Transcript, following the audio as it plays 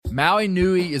Maui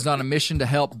Nui is on a mission to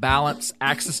help balance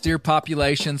axis deer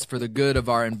populations for the good of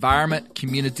our environment,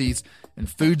 communities, and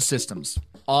food systems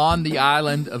on the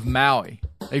island of Maui.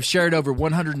 They've shared over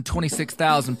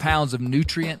 126,000 pounds of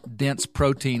nutrient-dense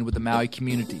protein with the Maui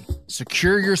community.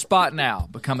 Secure your spot now.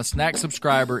 Become a snack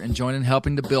subscriber and join in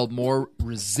helping to build more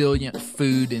resilient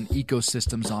food and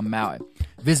ecosystems on Maui.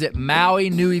 Visit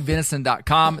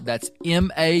MauiNuiVenison.com. That's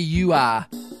MAUI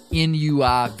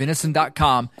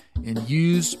venison.com and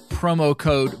use promo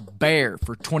code BEAR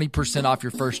for 20% off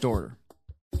your first order.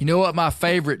 You know what my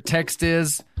favorite text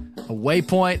is? A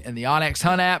waypoint in the onX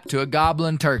Hunt app to a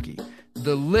goblin turkey.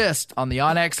 The list on the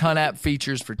onX Hunt app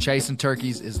features for chasing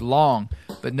turkeys is long,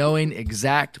 but knowing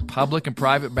exact public and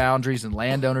private boundaries and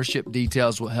land ownership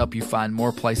details will help you find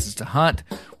more places to hunt,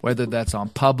 whether that's on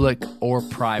public or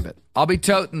private. I'll be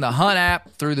toting the Hunt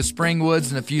app through the spring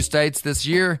woods in a few states this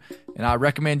year, and I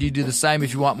recommend you do the same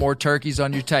if you want more turkeys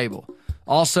on your table.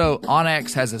 Also,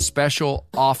 onX has a special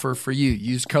offer for you.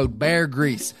 Use code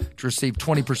BEARGREASE to receive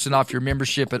 20% off your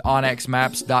membership at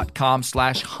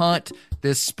onxmaps.com/hunt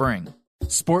this spring.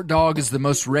 Sport Dog is the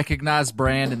most recognized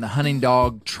brand in the hunting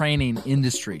dog training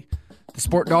industry. The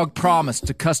Sport Dog promise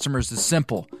to customers is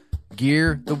simple: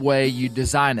 gear the way you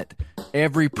design it.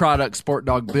 Every product Sport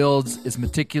Dog builds is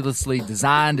meticulously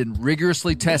designed and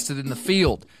rigorously tested in the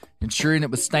field, ensuring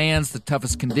it withstands the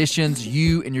toughest conditions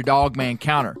you and your dog may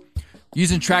encounter.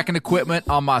 Using tracking equipment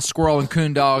on my squirrel and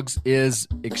coon dogs is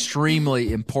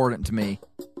extremely important to me.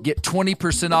 Get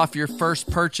 20% off your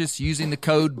first purchase using the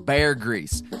code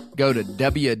BEARGREASE. Go to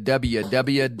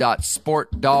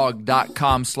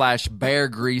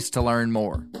www.sportdog.com/beargrease to learn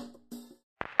more.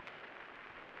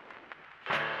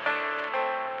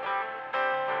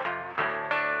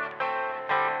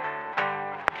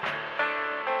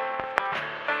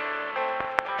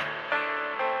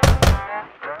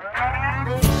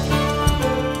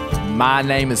 My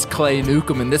name is Clay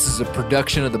Newcomb, and this is a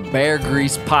production of the Bear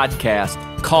Grease podcast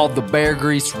called the Bear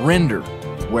Grease Render,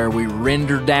 where we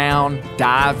render down,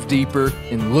 dive deeper,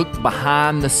 and look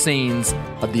behind the scenes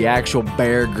of the actual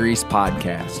Bear Grease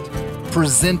podcast.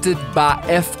 Presented by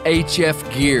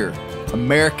FHF Gear,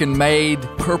 American-made,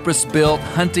 purpose-built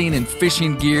hunting and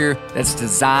fishing gear that's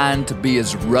designed to be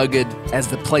as rugged as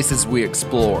the places we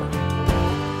explore.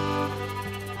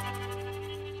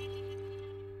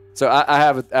 So I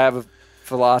have a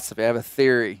philosophy. I have a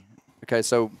theory. Okay,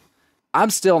 so I'm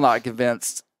still not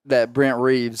convinced that Brent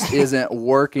Reeves isn't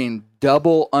working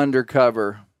double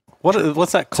undercover.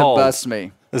 What's that called? To bust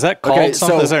me. Is that called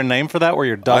something? Is there a name for that where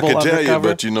you're double undercover? I could tell you,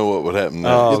 but you know what would happen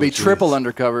now. It'd be triple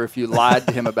undercover if you lied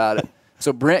to him about it.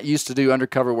 So Brent used to do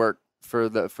undercover work for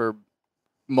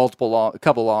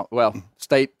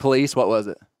state police. What was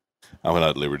it? I'm not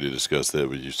at liberty to discuss that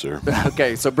with you, sir.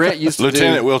 Okay, so Brent used to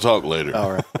Lieutenant, we'll talk later.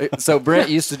 All right. So Brent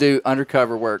used to do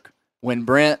undercover work. When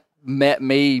Brent met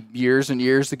me years and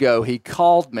years ago, he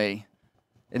called me,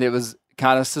 and it was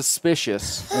kind of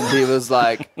suspicious. And he was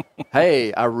like,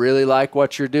 hey, I really like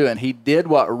what you're doing. He did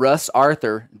what Russ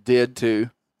Arthur did to,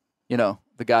 the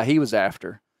guy he was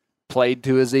after, played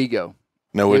to his ego.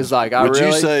 Now, would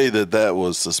you say that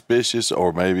was suspicious,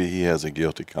 or maybe he has a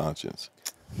guilty conscience?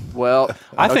 Well,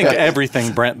 I think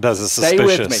everything Brent does is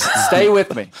suspicious. Stay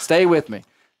with me.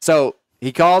 So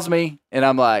he calls me, and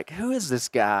I'm like, who is this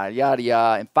guy? Yada,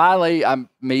 yada. And finally, I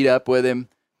meet up with him.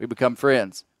 We become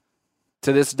friends.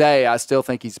 To this day, I still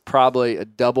think he's probably a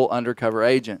double undercover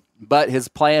agent. But his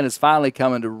plan is finally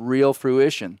coming to real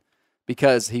fruition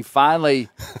because he finally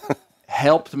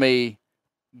helped me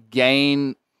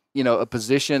gain, a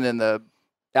position in the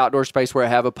outdoor space where I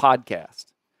have a podcast.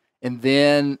 And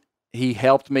then he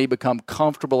helped me become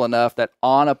comfortable enough that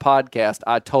on a podcast,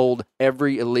 I told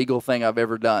every illegal thing I've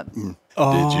ever done.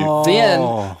 Did you?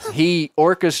 Then he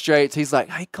orchestrates. He's like,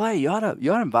 "Hey Clay, you ought to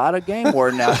invite a game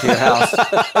warden out to your house."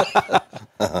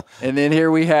 And then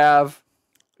here we have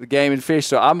the Game and Fish.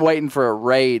 So I'm waiting for a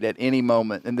raid at any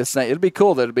moment. And this thing, it'd be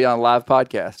cool that it'd be on a live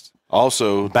podcast.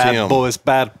 Also, bad boys.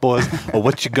 Well,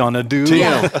 what you gonna do?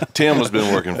 Tim has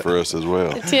been working for us as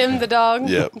well. Tim the dog.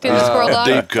 Yep. Tim the squirrel dog.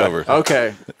 Deep cover.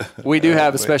 Okay, we do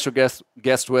have a special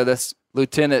guest with us,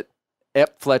 Lieutenant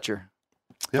Ep Fletcher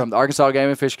from the Arkansas Game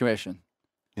and Fish Commission.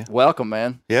 Yeah. Welcome,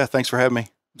 man. Yeah, thanks for having me.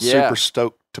 Yeah. Super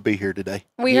stoked to be here today.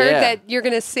 We heard that you're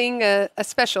going to sing a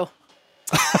special.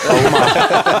 Oh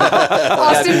my!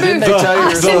 Austin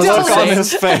Booth. The look on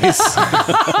his face.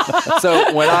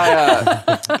 So when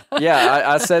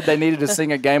I said they needed to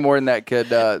sing a game warden that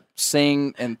could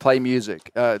sing and play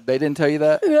music. They didn't tell you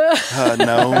that?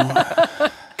 No.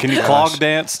 Can you clog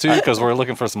dance too? Because we're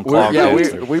looking for some clog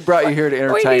dance. We brought you here to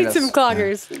entertain us. We need some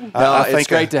cloggers. It's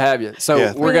great to have you.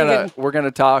 So we're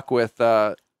gonna talk with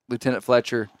Lieutenant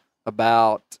Fletcher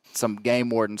about some game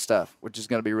warden stuff, which is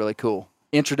going to be really cool.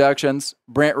 Introductions,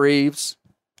 Brent Reeves.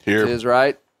 Here. Is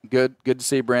right. Good to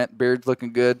see Brent. Beard's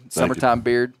looking good. Summertime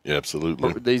beard. Yeah,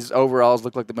 absolutely. These overalls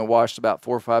look like they've been washed about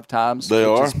 4 or 5 times. They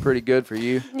which are. is pretty good for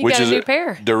you. You Which got a is new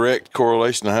pair. direct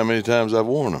correlation to how many times I've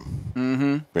worn them.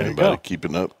 Mm-hmm. For anybody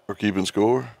keeping up or keeping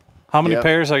score. How many Yep.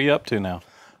 pairs are you up to now?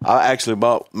 I actually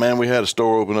bought, we had a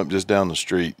store open up just down the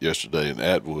street yesterday in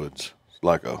Atwoods. It's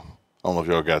like I don't know if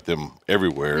y'all got them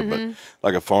everywhere, but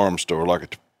like a farm store, like a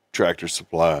Tractor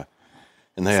Supply.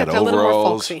 And they Except had a little more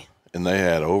overalls. folksy. And they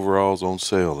had overalls on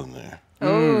sale in there.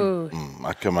 Oh.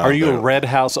 I come out Are you there, a Red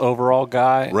House overall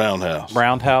guy? Roundhouse.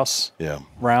 Roundhouse? Yeah.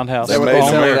 Roundhouse. They What made they in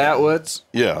sell at America. Atwoods?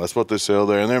 Yeah, that's what they sell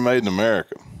there. And they're made in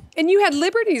America. And you had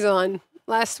Liberties on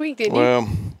last week, didn't you? Well,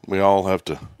 we all have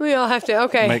to. We all have to.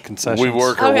 Okay. Make concessions. We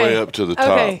work our way up to the top.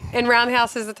 Okay. And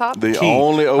Roundhouse is the top? The Key.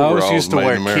 only I overalls always used to made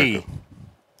wear in America. Key.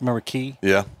 Remember Key?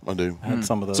 Yeah, I do. I had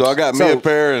some of those. So I got me So- a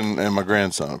pair and my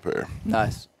grandson a pair.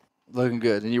 Nice. Looking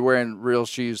good. And you're wearing real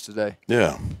shoes today.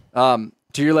 Yeah.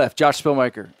 To your left, Josh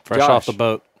Spillmaker. fresh Josh, off the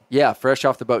boat. Yeah, fresh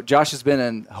off the boat. Josh has been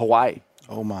in Hawaii.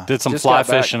 Oh, my. Did some Just fly got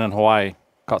back. fishing in Hawaii.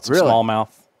 Caught some Really? smallmouth.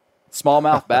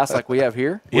 Smallmouth bass like we have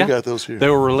here. We Yeah. got those here. They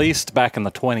were released back in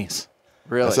the 20s.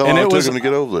 Really? That's how And long it it took was- them to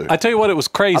get over there. I tell you what, it was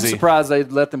I'm crazy. surprised they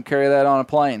let them carry that on a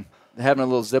plane. Having a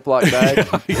little Ziploc bag.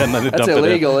 Yeah, and then they That's dumped it in.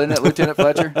 illegal, isn't it, Lieutenant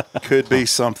Fletcher? Could be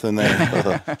something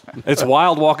there. It's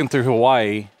wild walking through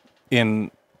Hawaii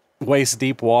in waist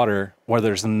deep water where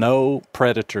there's no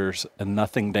predators and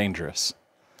nothing dangerous.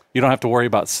 You don't have to worry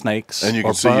about snakes And you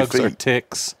can or see your bugs or feet.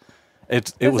 ticks.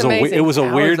 It That's was amazing. it was a How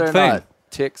is weird there thing. not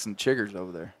ticks and chiggers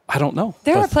over there. I don't know.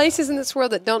 There are But places in this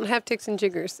world that don't have ticks and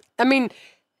jiggers. I mean,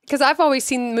 because I've always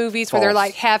seen movies where they're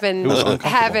False. like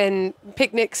having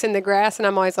picnics in the grass, and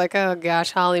I'm always like, oh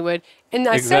gosh, Hollywood. And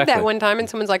I said that Exactly. one time, and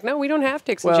someone's like, no, we don't have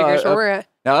ticks and Well, jiggers where we're at.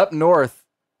 Now up north,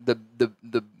 the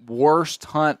worst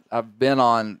hunt I've been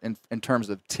on in terms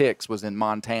of ticks was in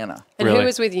Montana. And Really? who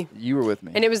was with you? You were with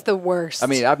me. And it was the worst. I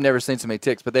mean, I've never seen so many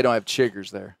ticks, but they don't have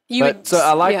chiggers there. You But- would- so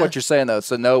I like yeah. what you're saying though.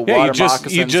 So no yeah, water you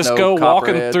moccasins, just no go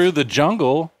walking copperheads. through the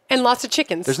jungle. and lots of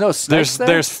chickens. There's no snakes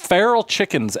There's feral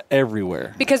chickens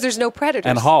everywhere. because there's no predators.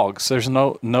 And hogs. There's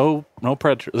no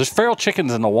predator. There's feral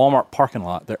chickens in the Walmart parking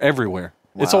lot. They're everywhere.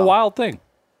 It's a Wow. wild thing.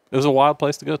 It was a wild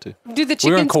place to go to. Do the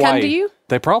We were in chickens come Kauai. to you?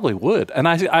 They probably would. And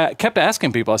I kept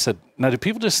asking people. I said, "Now, do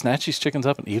people just snatch these chickens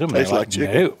up and eat them?" And Tastes they're like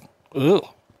chicken. No. Ugh.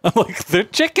 I'm like, they're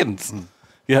chickens.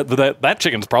 Yeah, but that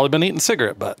chicken's probably been eating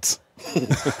cigarette butts.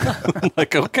 I'm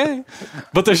like, okay,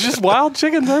 but there's just wild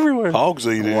chickens everywhere. Hogs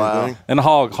eat anything. And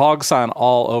hog sign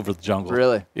all over the jungle.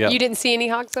 Really? Yeah. You didn't see any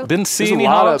hogs though? Didn't see There's any a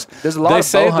lot hogs. of there's a lot They of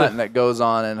say bow that- hunting that goes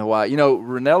on in Hawaii. You know,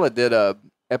 Ranella did a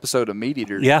episode of Meat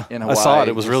Eater. Yeah, in I Hawaii. saw it.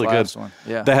 It was his really good. last one.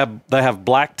 Yeah. They have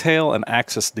blacktail and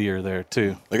axis deer there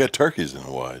too. They got turkeys in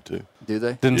Hawaii too. Do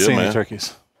they? Didn't Yeah, see any man.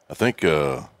 turkeys. I think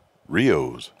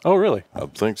Rio's. Oh, really? I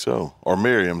think so. Or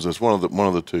Miriam's. It's one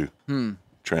of the two.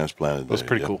 Transplanted. It was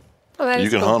pretty cool. Oh, that You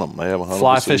is can cool. hunt them. They have a hunt.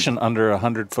 Fly fishing under a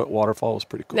 100-foot waterfall was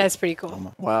pretty cool. That's pretty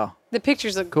cool. Wow. The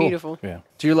pictures look Cool. beautiful. yeah,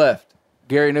 To your left,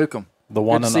 Gary Newcomb. the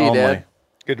one Good to and see you, only. Dad.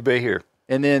 Good to be here.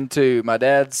 And then to my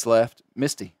dad's left,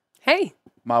 Misty, Hey,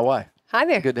 my wife. hi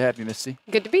there. Good to have you, Misty.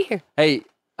 Good to be here. Hey,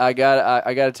 I got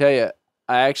to tell you,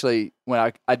 I actually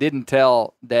when I didn't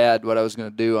tell Dad what I was going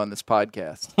to do on this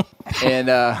podcast,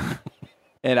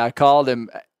 and I called him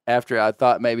after I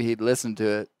thought maybe he'd listen to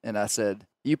it, and I said,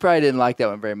 "You probably didn't like that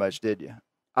one very much, did you?"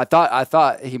 I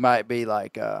thought he might be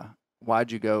like,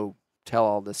 "Why'd you go tell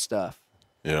all this stuff?"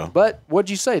 Yeah. But what'd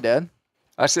you say, Dad?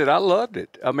 I said I loved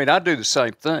it. I mean, I do the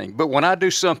same thing, but when I do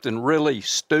something really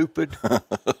stupid,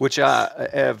 which I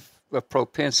have a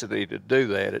propensity to do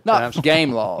that at Not times.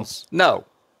 game laws. No,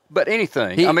 but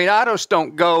anything. He- I mean, I just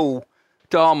don't go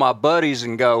to all my buddies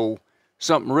and go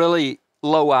something really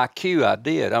low IQ I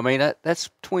did. I mean, that's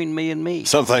between me and me.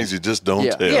 Some things you just don't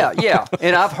Yeah. tell. Yeah.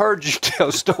 And I've heard you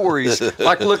tell stories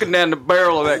like looking down the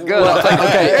barrel of that gun. I think,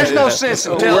 okay. there's no sense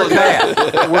in telling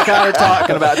that. We're kind of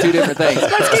talking about two different things.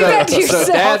 keep that to so yourself.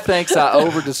 Dad thinks I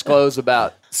over disclose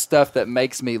about stuff that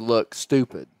makes me look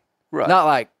stupid. Right. Not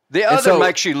like The and other so-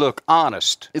 makes you look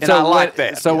honest, and so I like when,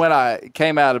 that. So when I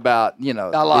came out about I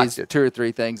liked these it. 2 or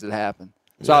 3 things that happened,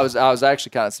 so I was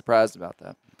actually kind of surprised about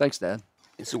that. Thanks, Dad.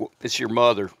 It's your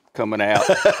mother coming out.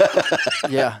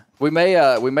 Yeah, we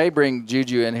may bring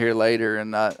Juju in here later,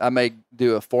 and I may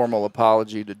do a formal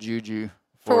apology to Juju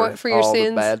For what? For your all sins?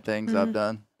 the bad things I've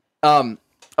done.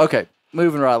 Okay,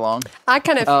 moving right along. I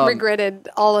kind of regretted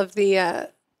all of the,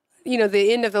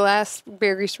 the end of the last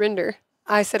Bear Grease Render.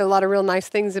 I said a lot of real nice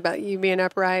things about you being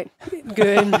upright,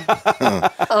 good,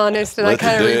 honest, and I Let the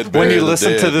kind dead of bury When you the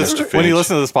listen to dead, this, Mr. when you Finch.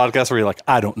 listen to this podcast, where you're like,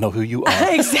 I don't know who you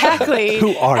are. exactly.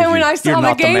 Who are and when you? I saw You're the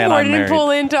not the game man I warden married. pull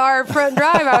into our front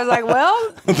drive, I was like,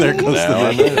 well, There goes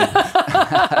Now the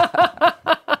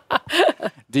I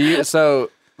know. Do you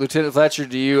Lieutenant Fletcher,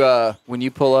 do you when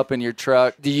you pull up in your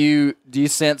truck, do you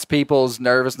sense people's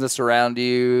nervousness around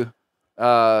you?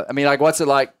 I mean, like, what's it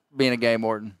like being a game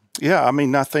warden? Yeah, I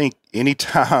mean, I think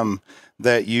anytime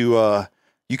that you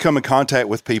come in contact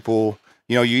with people,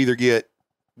 you either get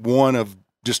one of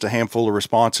just a handful of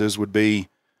responses would be,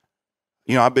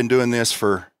 I've been doing this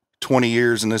for 20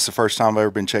 years and this is the first time I've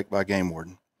ever been checked by a game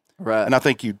warden. Right. And I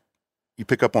think you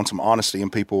pick up on some honesty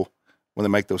in people when they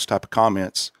make those type of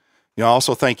comments. I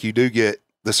also think you do get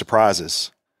the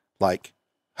surprises, like,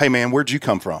 hey man, where'd you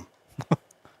come from?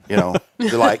 They're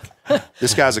like,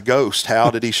 this guy's a ghost.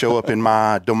 How did he show up in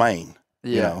my domain?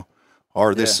 Yeah.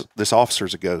 Or this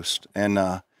officer's a ghost. And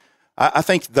I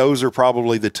think those are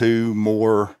probably the two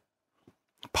more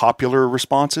popular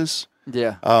responses.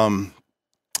 Yeah.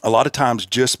 A lot of times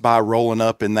just by rolling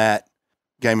up in that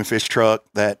game and fish truck,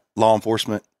 that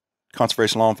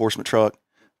conservation law enforcement truck,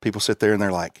 people sit there and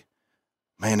they're like,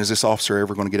 man, is this officer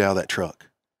ever going to get out of that truck?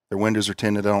 Their windows are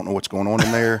tinted. I don't know what's going on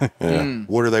in there.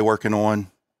 What are they working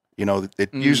on?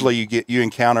 Usually you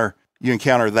encounter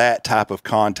that type of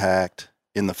contact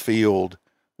in the field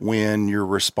when you're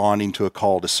responding to a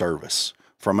call to service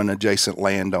from an adjacent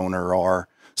landowner or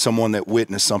someone that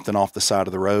witnessed something off the side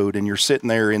of the road, and you're sitting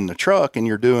there in the truck and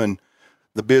you're doing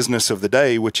the business of the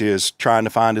day, which is trying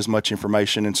to find as much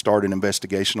information and start an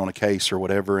investigation on a case or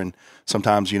whatever. And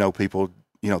sometimes, people,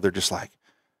 they're just like,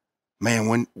 man,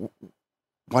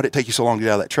 why did it take you so long to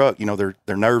get out of that truck?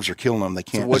 Their nerves are killing them. They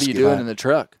can't. So what are you doing in the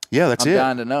truck? Yeah, that's I'm it.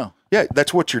 dying to know. Yeah,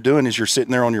 that's what you're doing is you're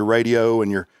sitting there on your radio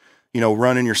and you're,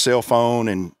 running your cell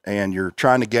phone and you're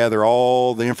trying to gather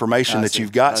all the information that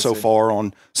you've got so far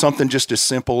on something just as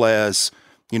simple as,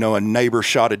 a neighbor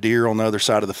shot a deer on the other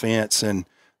side of the fence and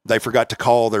they forgot to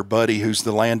call their buddy who's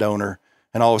the landowner.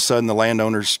 And all of a sudden the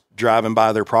landowner's driving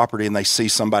by their property and they see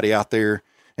somebody out there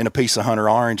in a piece of hunter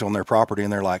orange on their property.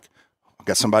 And they're like, I've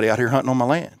got somebody out here hunting on my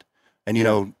land. And,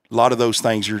 a lot of those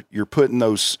things you're putting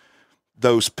those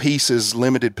pieces,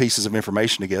 limited pieces of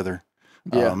information together.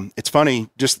 Yeah. It's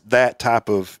funny, just that type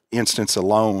of instance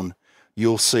alone,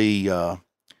 you'll see a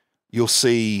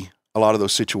lot of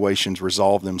those situations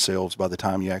resolve themselves by the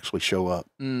time you actually show up.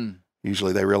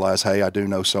 Usually they realize, hey, I do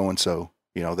know so-and-so,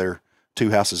 they're 2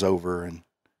 houses over and,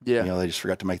 they just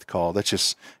forgot to make the call. That's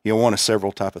just, one of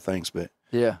several type of things, but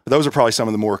those are probably some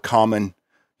of the more common,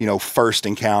 first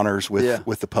encounters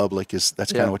with the public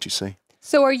that's kind of what you see.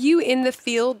 So are you in the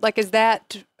field? Like, is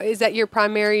that your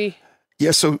primary?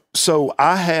 Yeah. So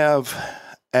I have,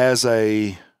 as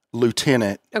a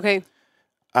lieutenant, Okay.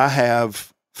 I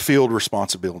have field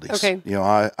responsibilities. Okay.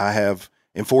 I have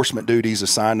enforcement duties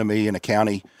assigned to me in a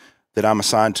county that I'm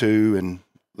assigned to in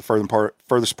the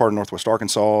furthest part of Northwest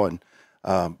Arkansas. And,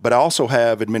 but I also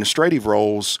have administrative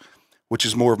roles, which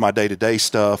is more of my day-to-day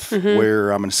stuff,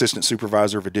 where I'm an assistant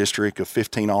supervisor of a district of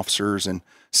 15 officers in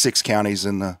 6 counties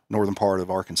in the northern part of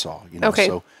Arkansas.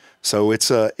 Okay. So it's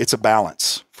a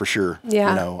balance for sure.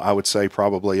 Yeah. I would say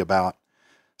probably about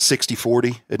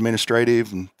 60-40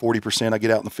 administrative and 40% I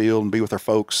get out in the field and be with our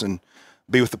folks and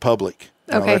be with the public.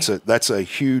 That's a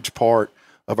huge part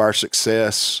of our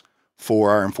success for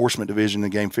our enforcement division, the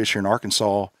game fisher in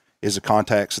Arkansas, is the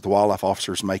contacts that the wildlife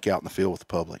officers make out in the field with the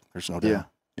public. There's no doubt.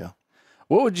 Yeah.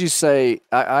 What would you say?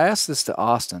 I asked this to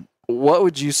Austin. What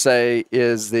would you say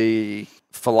is the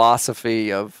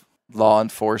philosophy of law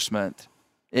enforcement?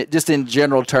 Just in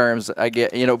general terms, I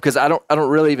get, because I don't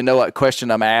really even know what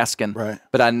question I'm asking. Right.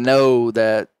 But I know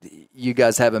that you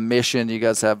guys have a mission. You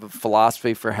guys have a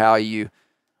philosophy for how you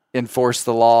enforce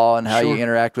the law and how you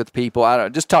interact with people.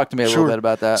 Just talk to me a little bit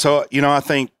about that. So, I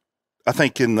think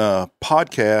in the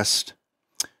podcast,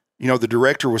 the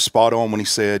director was spot on when he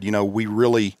said, we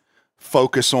really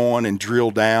focus on and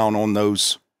drill down on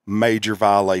those major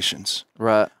violations.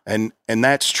 Right. And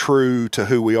that's true to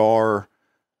who we are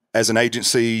as an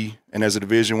agency and as a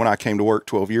division when I came to work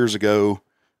 12 years ago,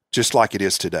 just like it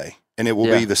is today. And it will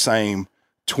be the same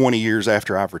 20 years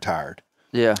after I've retired.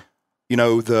 Yeah.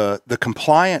 The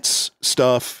compliance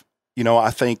stuff,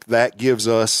 I think that gives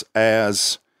us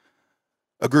as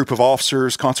a group of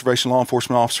officers, conservation law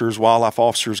enforcement officers, wildlife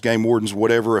officers, game wardens,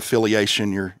 whatever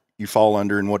affiliation you fall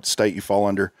under and what state you fall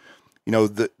under,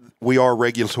 we are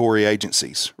regulatory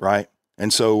agencies, right?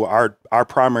 And so our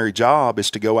primary job is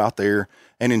to go out there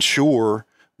and ensure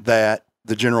that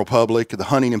the general public, the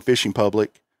hunting and fishing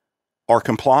public, are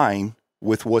complying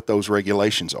with what those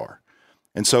regulations are.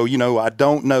 And so, I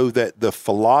don't know that the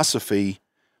philosophy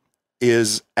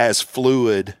is as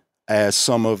fluid as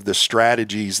some of the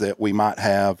strategies that we might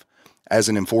have as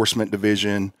an enforcement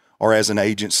division or as an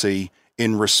agency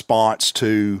in response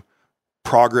to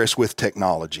progress with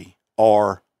technology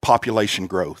or population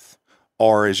growth,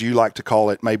 or as you like to call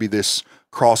it, maybe this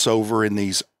crossover in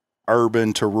these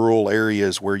urban to rural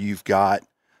areas where you've got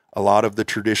a lot of the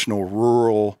traditional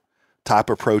rural type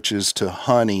approaches to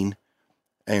hunting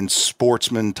and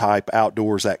sportsman type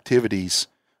outdoors activities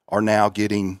are now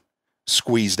getting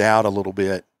squeezed out a little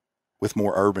bit with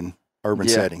more urban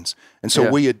settings. And so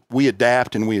we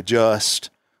adapt and we adjust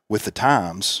with the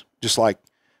times, just like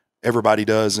everybody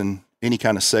does in any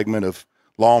kind of segment of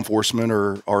law enforcement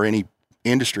or any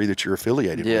industry that you're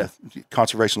affiliated with.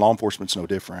 Conservation law enforcement's no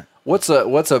different. What's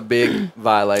a big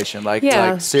violation? Like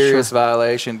serious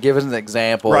violation? Give us an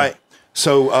example. Right.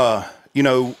 So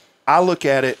I look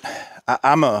at it,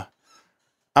 I'm a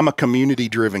community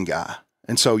driven guy.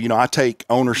 And so, I take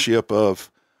ownership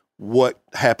of what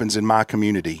happens in my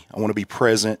community. I want to be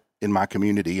present in my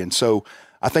community. And so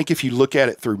I think if you look at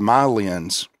it through my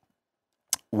lens,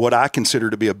 what I consider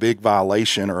to be a big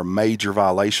violation or a major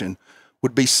violation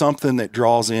would be something that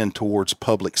draws in towards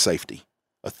public safety,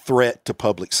 a threat to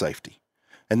public safety.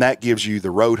 And that gives you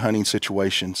the road hunting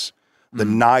situations, the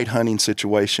night hunting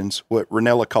situations, what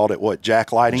Ranella called it,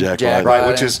 jack lighting? Jack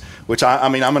Right, which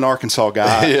I'm an Arkansas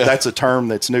guy. Yeah. That's a term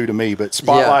that's new to me, but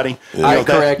spotlighting. Yeah. I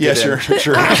corrected him.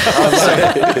 Sure.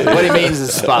 What he means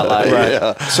is spotlighting. Right.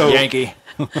 Yeah. So, Yankee.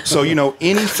 So,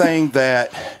 anything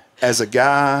that as a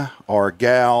guy or a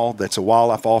gal that's a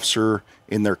wildlife officer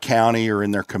in their county or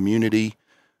in their community,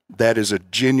 that is a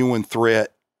genuine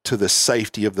threat to the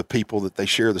safety of the people that they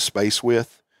share the space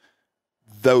with,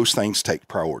 those things take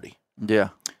priority. Yeah.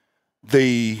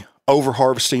 The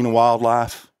over-harvesting of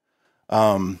wildlife,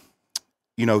 those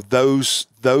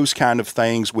kind of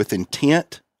things with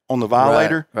intent on the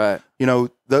violator, right.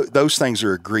 Those things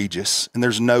are egregious, and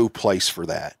there's no place for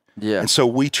that. Yeah. And so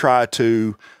we try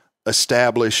to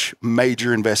establish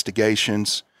major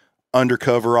investigations,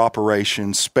 undercover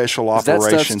operations, special operations.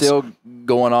 Is that stuff still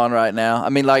going on right now? I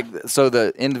mean, so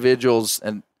the individuals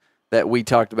and that we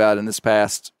talked about in this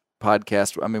past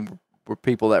podcast, I mean, were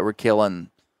people that were killing,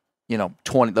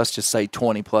 20, let's just say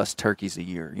 20 plus turkeys a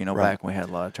year, right. Back when we had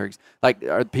a lot of turkeys. Like,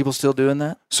 are people still doing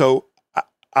that? So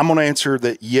I'm going to answer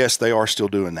that, yes, they are still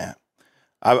doing that.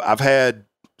 I've had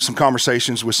some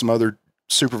conversations with some other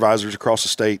supervisors across the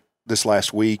state this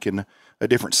last week in a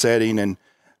different setting,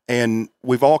 and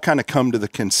we've all kind of come to the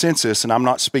consensus, and I'm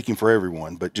not speaking for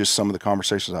everyone, but just some of the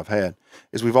conversations I've had,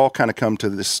 is we've all kind of come to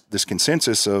this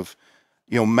consensus of,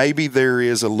 maybe there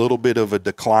is a little bit of a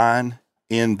decline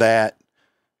in that,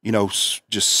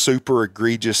 just super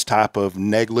egregious type of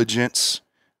negligence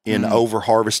in over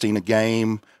harvesting a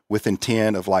game with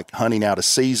intent of like hunting out a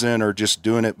season or just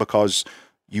doing it because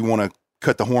you want to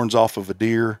cut the horns off of a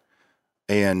deer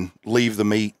and leave the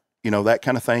meat, that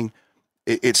kind of thing.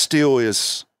 It still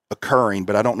is occurring,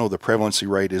 but I don't know the prevalency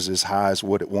rate is as high as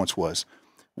what it once was.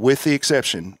 With the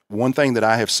exception, one thing that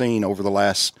I have seen over the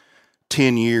last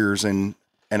 10 years, and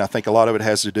I think a lot of it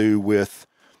has to do with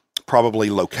probably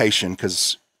location,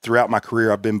 because throughout my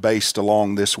career I've been based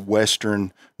along this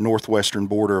northwestern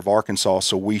border of Arkansas,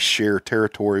 so we share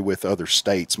territory with other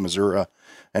states, Missouri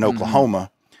and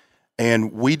Oklahoma,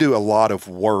 and we do a lot of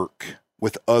work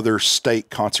with other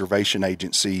state conservation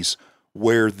agencies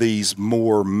where these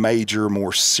more major,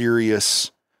 more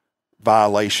serious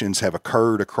violations have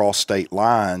occurred across state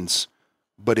lines,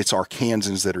 but it's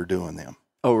Arkansans that are doing them.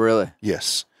 Oh, really?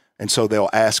 Yes. And so they'll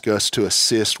ask us to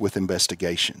assist with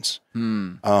investigations.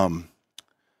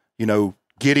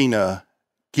 Getting a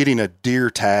deer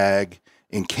tag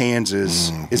in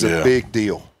Kansas is a big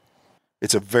deal.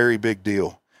 It's a very big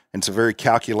deal. And it's a very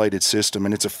calculated system,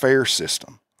 and it's a fair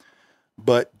system.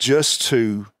 But just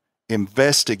to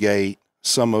investigate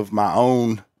some of my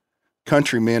own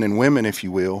countrymen and women, if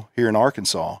you will, here in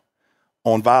Arkansas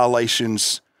on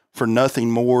violations for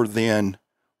nothing more than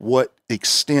what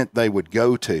extent they would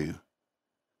go to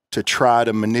try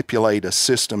to manipulate a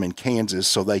system in Kansas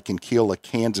so they can kill a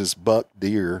Kansas buck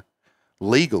deer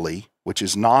legally, which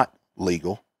is not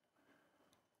legal.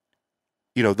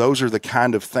 Those are the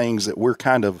kind of things that we're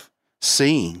kind of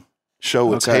seeing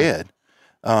show its head.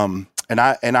 And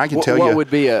I can tell you what would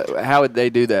be how would they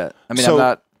do that? I mean, I'm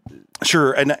not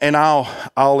sure. And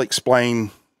I'll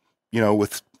explain,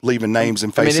 with leaving names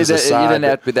and faces aside. You didn't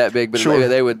have to be that big, but sure. maybe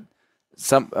they would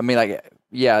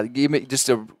give me just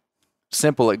a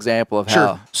simple example of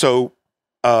how. So,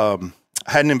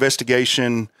 had an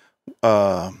investigation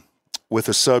with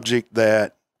a subject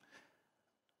that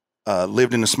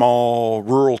lived in a small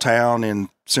rural town in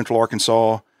central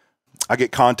Arkansas. I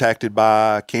get contacted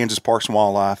by Kansas Parks and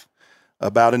Wildlife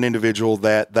about an individual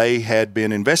that they had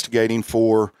been investigating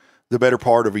for the better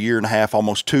part of a year and a half,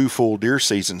 almost 2 full deer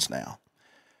seasons now.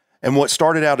 And what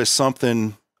started out as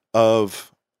something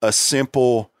of a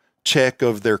simple check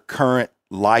of their current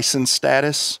license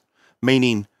status,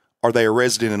 meaning are they a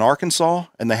resident in Arkansas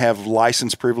and they have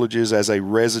license privileges as a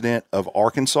resident of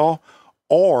Arkansas,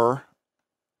 or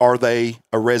are they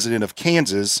a resident of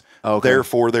Kansas? Okay.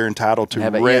 Therefore, they're entitled to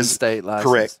Have an in-state license.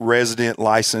 correct resident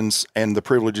license and the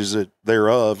privileges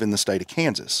thereof in the state of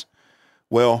Kansas.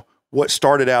 Well, what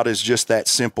started out as just that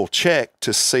simple check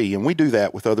to see, and we do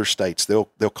that with other states. They'll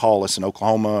call us in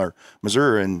Oklahoma or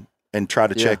Missouri and try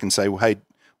to check and say, well, hey,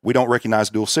 we don't recognize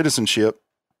dual citizenship.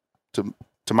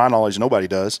 To my knowledge, nobody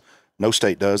does. No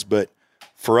state does. But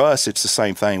for us, it's the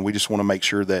same thing. We just want to make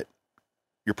sure that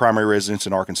your primary residence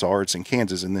in Arkansas, or it's in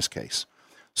Kansas in this case.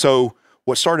 So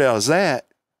what started out as that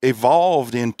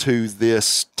evolved into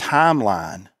this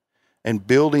timeline and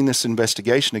building this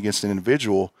investigation against an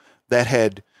individual that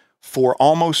had, for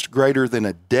almost greater than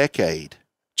a decade,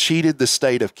 cheated the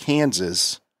state of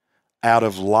Kansas out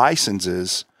of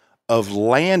licenses of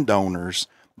landowners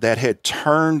that had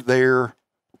turned their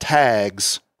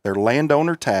tags, their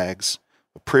landowner tags,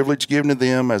 a privilege given to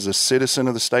them as a citizen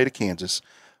of the state of Kansas,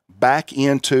 back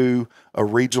into a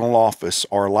regional office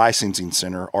or a licensing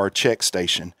center or a check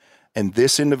station. And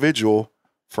this individual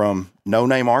from No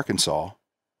Name, Arkansas,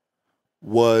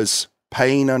 was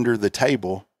paying under the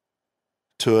table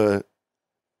to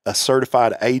a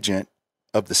certified agent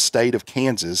of the state of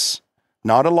Kansas,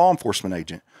 not a law enforcement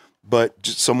agent, but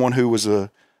just someone who was an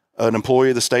employee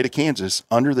of the state of Kansas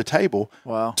under the table.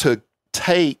 Wow. To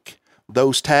take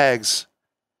those tags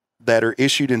that are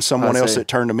issued in someone else that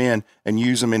turned them in and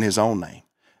use them in his own name.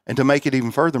 And to make it even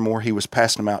furthermore, he was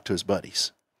passing them out to his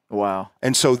buddies. Wow.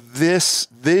 And so these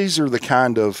are the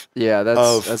kind of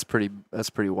that's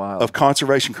pretty wild of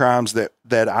conservation crimes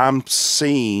that I'm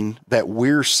seeing, that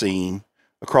we're seeing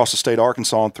across the state of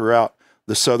Arkansas and throughout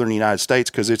the southern United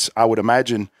States, because I would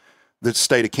imagine the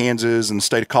state of Kansas and the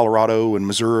state of Colorado and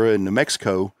Missouri and New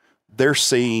Mexico, they're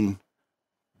seeing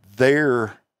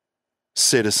their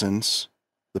citizens,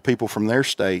 the people from their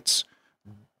states,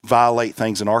 violate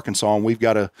things in Arkansas. And we've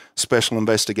got a special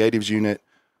investigatives unit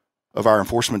of our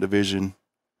enforcement division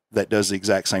that does the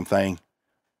exact same thing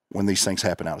when these things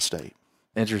happen out of state.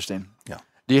 Interesting. Yeah.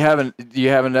 Do you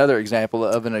have another example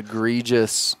of an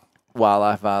egregious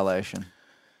wildlife violation?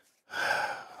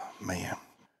 Man,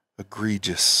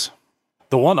 egregious.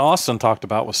 The one Austin talked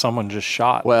about was someone just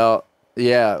shot. Well,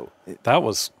 yeah. That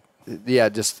was... Yeah,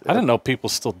 just... I didn't know people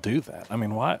still do that. I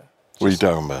mean, why? What are you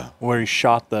talking about? Where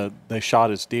they shot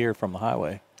his deer from the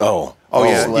highway. Oh,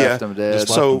 just yeah. left them dead. Just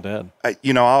left them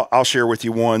dead. I'll share with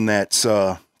you one that's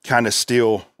kind of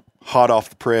still hot off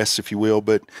the press, if you will,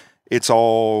 but it's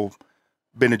all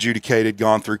been adjudicated,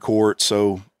 gone through court,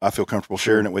 so I feel comfortable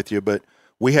sharing it with you. But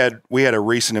we had a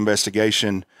recent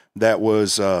investigation that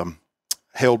was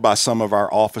held by some of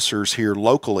our officers here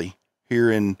locally,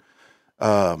 here in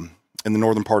the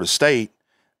northern part of the state,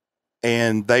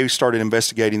 and they started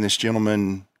investigating this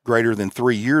gentleman greater than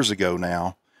 3 years ago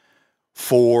now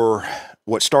for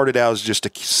what started out as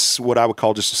just what I would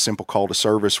call just a simple call to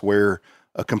service, where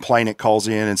a complainant calls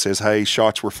in and says, hey,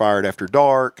 shots were fired after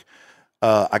dark.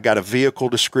 I got a vehicle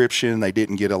description. They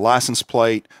didn't get a license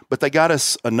plate, but they got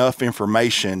us enough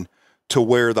information to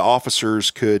where the officers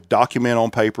could document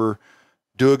on paper,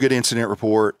 do a good incident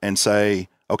report, and say,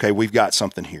 okay, we've got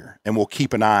something here, and we'll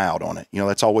keep an eye out on it.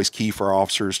 That's always key for our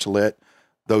officers, to let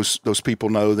those people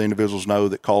know, the individuals know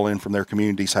that call in from their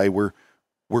communities, hey, we're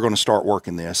going to start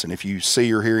working this. And if you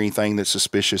see or hear anything that's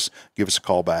suspicious, give us a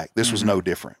call back. This was no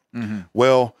different. Mm-hmm.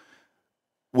 Well,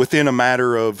 within a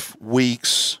matter of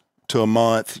weeks to a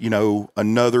month,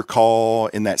 another call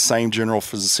in that same general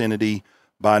vicinity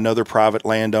by another private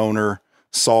landowner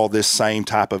saw this same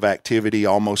type of activity,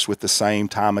 almost with the same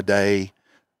time of day,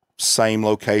 same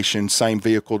location, same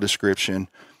vehicle description.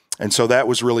 And so that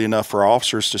was really enough for our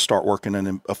officers to start working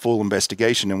on a full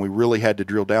investigation. And we really had to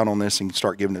drill down on this and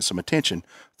start giving it some attention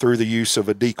through the use of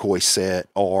a decoy set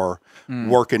or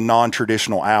working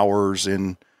non-traditional hours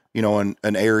in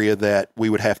an area that we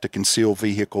would have to conceal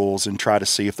vehicles and try to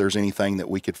see if there's anything that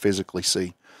we could physically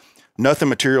see. Nothing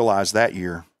materialized that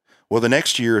year. Well, the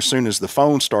next year, as soon as the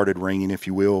phone started ringing, if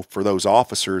you will, for those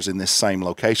officers in this same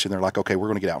location, they're like, okay, we're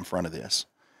going to get out in front of this.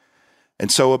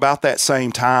 And so about that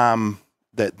same time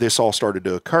that this all started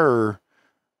to occur,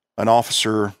 an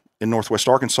officer in Northwest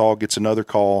Arkansas gets another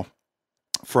call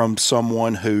from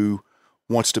someone who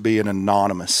wants to be an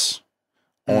anonymous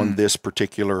on this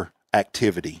particular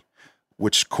activity,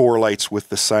 which correlates with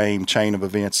the same chain of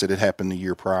events that had happened the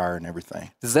year prior and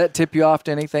everything. Does that tip you off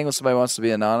to anything when somebody wants to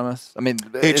be anonymous? I mean,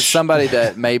 it's somebody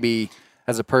that maybe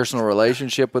has a personal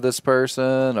relationship with this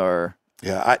person, or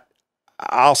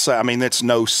I'll say, I mean, that's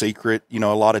no secret. A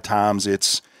lot of times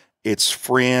it's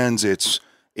friends, it's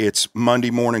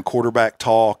Monday morning quarterback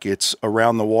talk, it's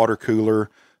around the water cooler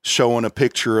showing a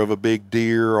picture of a big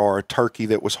deer or a turkey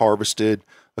that was harvested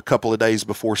a couple of days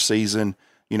before season.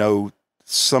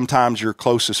 Sometimes your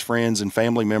closest friends and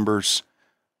family members,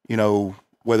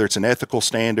 whether it's an ethical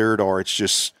standard or it's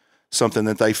just something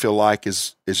that they feel like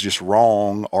is just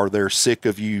wrong, or they're sick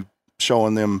of you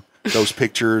showing them those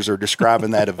pictures or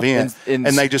describing that event, and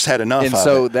they just had enough of it. And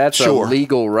so that's a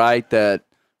legal right that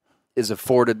is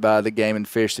afforded by the Game and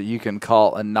Fish that you can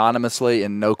call anonymously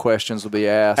and no questions will be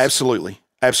asked. Absolutely.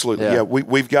 Yeah,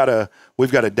 we've got a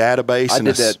database. I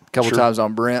did that a couple times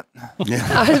on Brent. Yeah.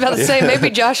 I was about to say,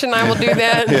 maybe Josh and I will do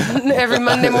that every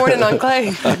Monday morning on Clay.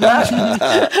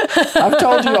 I've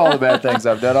told you all the bad things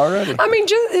I've done already. I mean,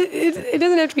 it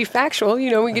doesn't have to be factual. We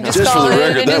can just for call the in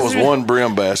record, and that was one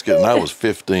brim basket, and I was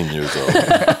 15 years old.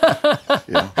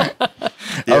 Yeah.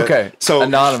 Okay, so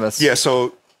anonymous. Yeah,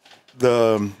 so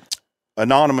the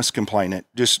anonymous complainant,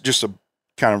 just a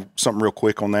kind of something real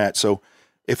quick on that. So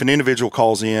if an individual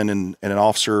calls in and an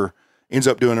officer ends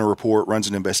up doing a report, runs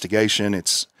an investigation,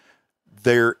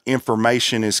 their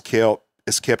information is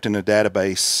kept in a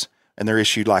database, and they're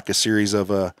issued like a series of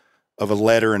a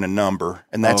letter and a number,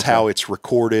 and that's how it's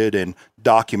recorded and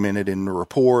documented in the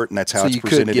report, and that's how it's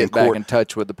presented in court. So you could get back in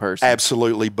touch with the person.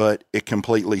 Absolutely, but it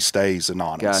completely stays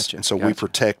anonymous. Gotcha. And so we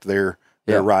protect their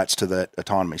rights to that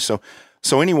autonomy. So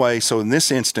in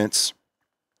this instance,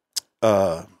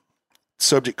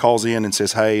 subject calls in and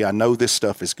says, "Hey, I know this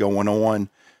stuff is going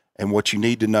on, and what you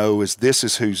need to know is this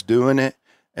is who's doing it,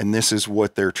 and this is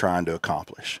what they're trying to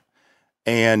accomplish."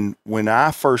 And when I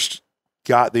first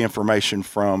got the information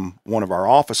from one of our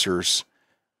officers,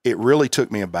 it really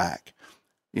took me aback.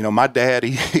 My dad,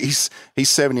 he's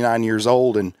 79 years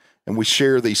old, and we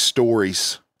share these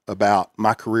stories about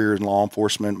my career in law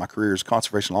enforcement, my career as a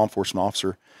conservation law enforcement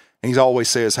officer, and he always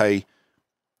says, "Hey,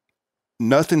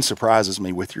 nothing surprises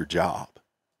me with your job."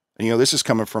 And, this is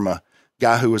coming from a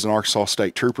guy who was an Arkansas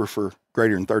State Trooper for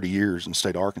greater than 30 years in the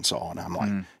state of Arkansas. And I'm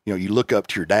like, you look up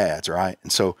to your dads, right?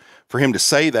 And so for him to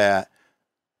say that,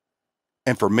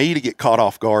 and for me to get caught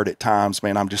off guard at times,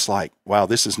 man, I'm just like, wow,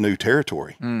 this is new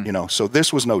territory. So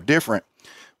this was no different.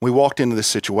 We walked into this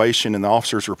situation, and the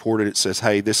officers reported, it says,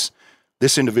 "Hey, this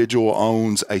individual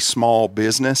owns a small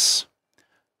business,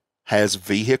 has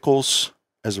vehicles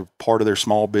as a part of their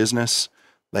small business.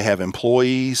 They have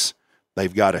employees.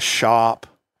 They've got a shop.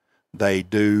 They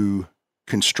do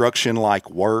construction-like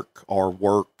work or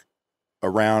work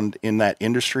around in that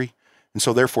industry. And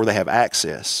so therefore they have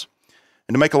access."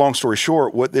 And to make a long story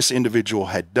short, what this individual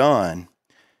had done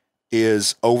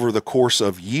is over the course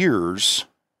of years,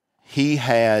 he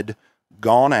had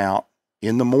gone out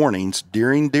in the mornings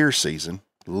during deer season,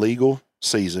 legal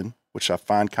season, which I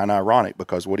find kind of ironic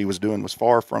because what he was doing was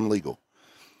far from legal.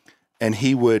 And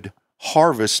he would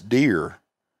harvest deer,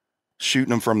 shooting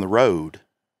them from the road.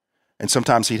 And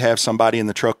sometimes he'd have somebody in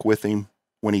the truck with him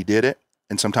when he did it,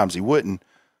 and sometimes he wouldn't.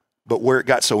 But where it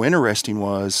got so interesting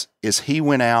is he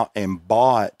went out and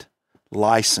bought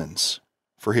license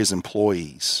for his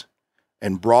employees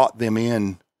and brought them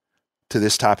in to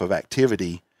this type of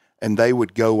activity, and they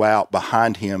would go out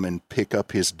behind him and pick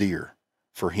up his deer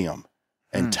for him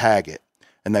and tag it.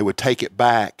 And they would take it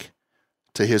back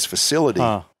to his facility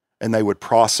and they would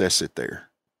process it there.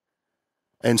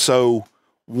 And so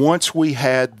once we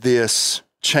had this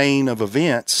chain of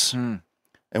events and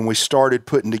we started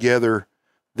putting together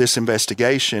this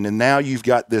investigation, and now you've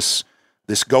got this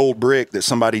gold brick that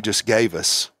somebody just gave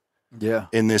us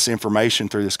in this information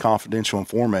through this confidential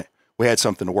informant, we had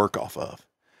something to work off of.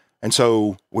 And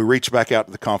so we reached back out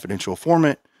to the confidential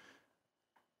informant,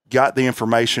 got the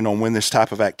information on when this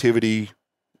type of activity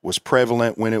was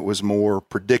prevalent, when it was more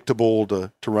predictable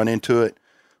to run into it.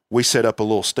 We set up a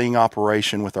little sting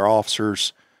operation with our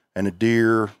officers and a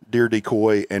deer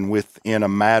decoy, and within a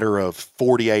matter of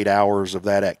 48 hours of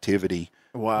that activity,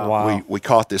 we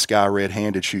caught this guy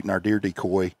red-handed shooting our deer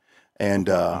decoy. And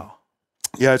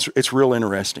it's real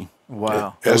interesting.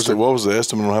 Wow. What was the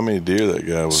estimate on how many deer that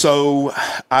guy was? So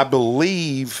I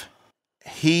believe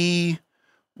he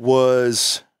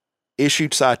was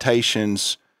issued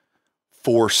citations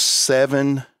for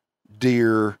 7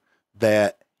 deer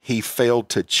that he failed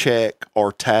to check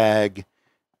or tag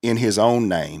in his own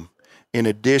name. In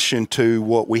addition to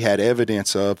what we had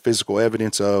evidence of, physical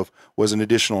evidence of, was an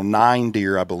additional 9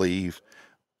 deer, I believe,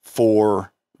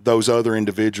 for those other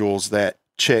individuals that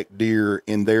checked deer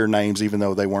in their names, even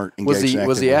though they weren't engaged.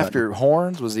 Was he in after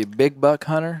horns? Was he a big buck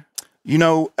hunter? You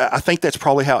know, I think that's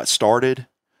probably how it started.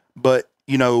 But,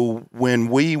 you know, when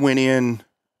we went in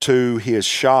to his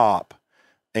shop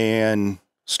and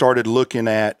started looking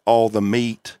at all the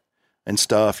meat and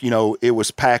stuff, you know, it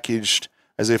was packaged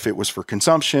as if it was for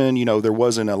consumption. You know, there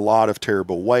wasn't a lot of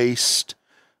terrible waste,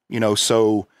 you know,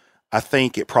 so I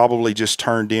think it probably just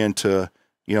turned into,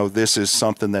 you know, this is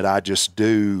something that I just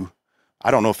do. I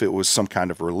don't know if it was some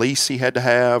kind of release he had to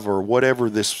have or whatever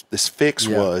this fix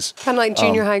was. Kind of like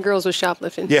junior high girls with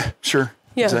shoplifting. Yeah, sure.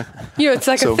 Yeah. Exactly. You know, it's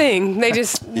like a thing. They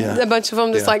just, a bunch of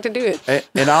them just like to do it.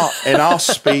 And I'll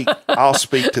speak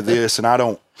to this, and I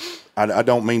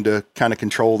don't mean to kind of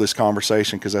control this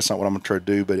conversation because that's not what I'm going to try to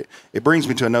do, but it brings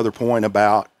me to another point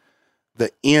about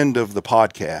the end of the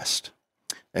podcast.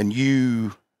 And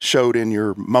you showed in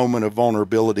your moment of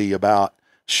vulnerability about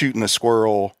shooting a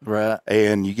squirrel, right?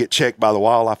 And you get checked by the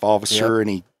wildlife officer, and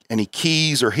he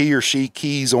keys, or he or she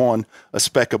keys on a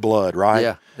speck of blood,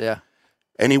 right? Yeah.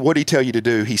 And what'd he tell you to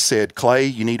do? He said, Clay,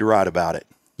 you need to write about it.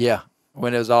 Yeah.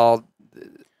 When it was all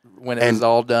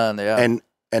done. Yeah.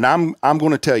 And I'm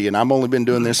going to tell you, and I've only been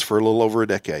doing this for a little over a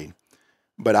decade,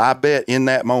 but I bet in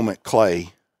that moment,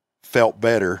 Clay felt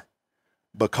better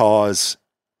because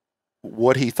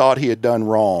what he thought he had done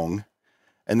wrong,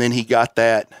 and then he got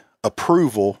that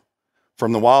approval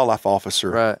from the wildlife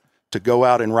officer to go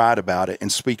out and write about it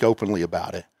and speak openly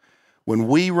about it. When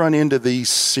we run into these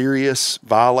serious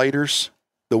violators,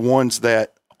 the ones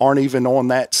that aren't even on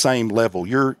that same level,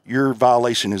 your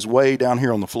violation is way down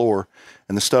here on the floor,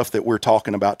 and the stuff that we're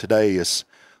talking about today is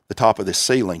the top of this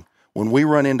ceiling. When we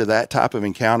run into that type of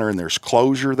encounter and there's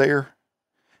closure there,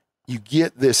 you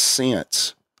get this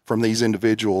sense from these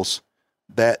individuals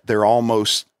that they're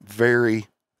almost very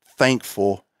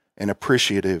thankful and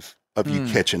appreciative of you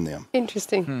catching them.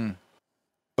 Interesting.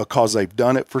 Because they've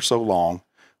done it for so long.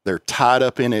 They're tied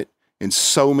up in it in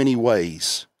so many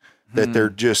ways that they're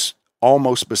just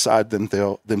almost beside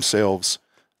themselves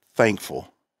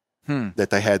thankful that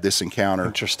they had this encounter.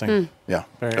 Interesting. Yeah.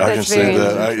 I can see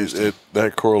that.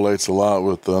 That correlates a lot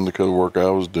with the undercover work I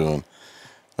was doing.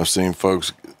 I've seen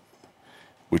folks,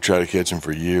 we try to catch them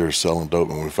for years selling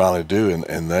dope, and we finally do,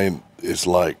 and it's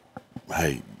like,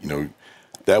 hey, you know,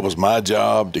 that was my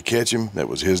job to catch him. That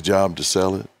was his job to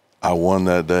sell it. I won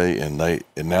that day, and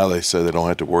now they say they don't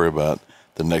have to worry about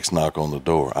the next knock on the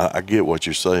door. I get what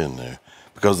you're saying there,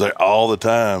 because they're all the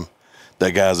time.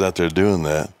 That guy's out there doing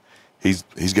that. He's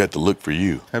got to look for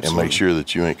you and make sure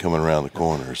that you ain't coming around the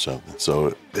corner or something.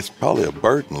 So it's probably a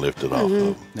burden lifted off of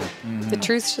them. Mm-hmm. The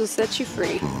truth shall set you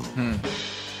free.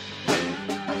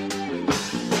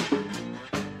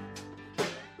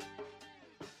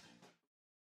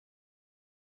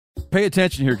 Pay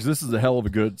attention here, because this is a hell of a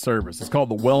good service. It's called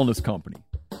the Wellness Company.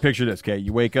 Picture this, okay?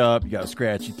 You wake up, you got a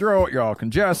scratchy throat, you're all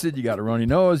congested, you got a runny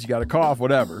nose, you got a cough,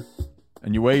 whatever.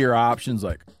 And you weigh your options,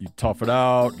 like you tough it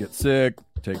out, get sick,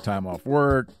 take time off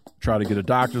work, try to get a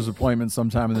doctor's appointment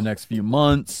sometime in the next few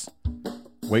months,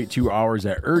 wait 2 hours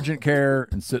at urgent care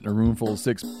and sit in a room full of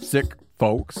sick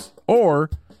folks.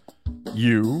 Or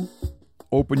you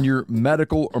open your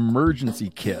medical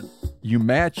emergency kit. You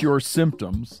match your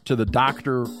symptoms to the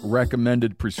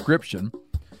doctor-recommended prescription,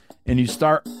 and you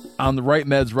start on the right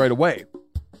meds right away.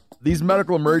 These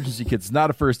medical emergency kits is not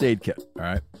a first aid kit, all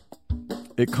right?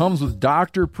 It comes with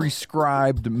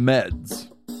doctor-prescribed meds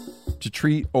to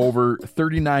treat over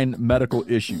 39 medical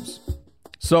issues.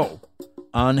 So,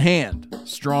 on hand,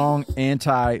 strong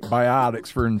antibiotics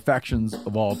for infections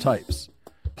of all types.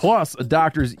 Plus, a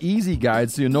doctor's easy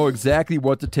guide so you know exactly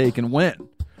what to take and when.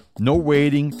 No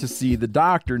waiting to see the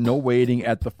doctor, no waiting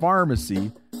at the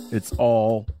pharmacy. It's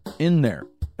all in there.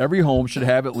 Every home should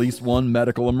have at least one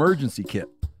medical emergency kit.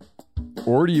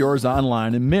 Order yours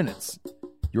online in minutes.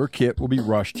 Your kit will be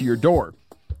rushed to your door.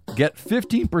 Get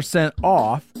 15%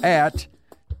 off at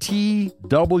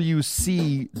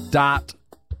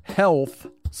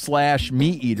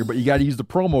twc.health/meateater, but you got to use the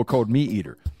promo code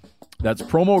meateater. That's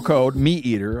promo code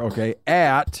meateater, okay,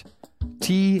 at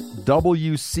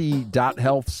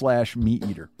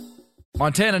twc.health/meateater.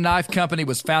 Montana Knife Company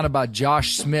was founded by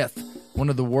Josh Smith, one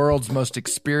of the world's most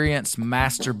experienced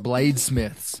master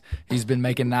bladesmiths. He's been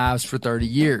making knives for 30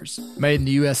 years. Made in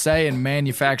the USA and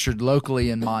manufactured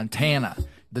locally in Montana.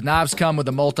 The knives come with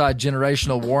a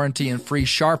multi-generational warranty and free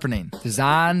sharpening.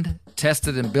 Designed,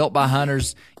 tested, and built by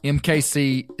hunters,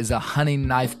 MKC is a hunting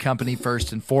knife company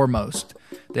first and foremost.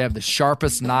 They have the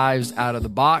sharpest knives out of the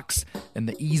box and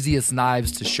the easiest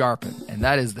knives to sharpen. And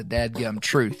that is the dadgum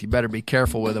truth. You better be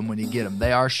careful with them when you get them.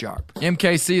 They are sharp.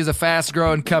 MKC is a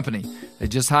fast-growing company. They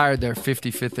just hired their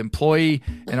 55th employee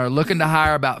and are looking to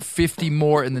hire about 50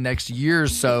 more in the next year or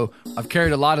so. I've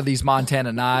carried a lot of these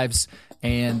Montana knives,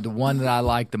 and the one that I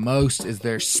like the most is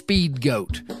their Speed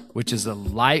Goat, which is a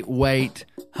lightweight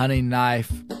hunting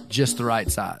knife, just the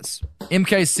right size.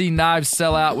 MKC knives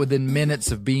sell out within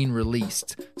minutes of being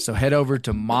released, so head over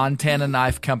to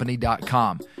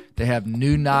montanaknifecompany.com. They have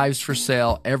new knives for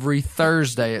sale every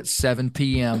Thursday at 7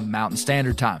 p.m. Mountain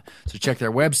Standard Time. So check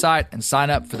their website and sign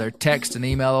up for their text and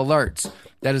email alerts.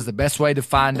 That is the best way to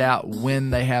find out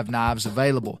when they have knives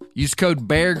available. Use code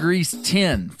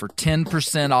BEARGREASE10 for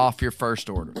 10% off your first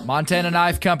order. Montana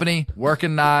Knife Company,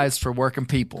 working knives for working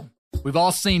people. We've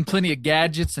all seen plenty of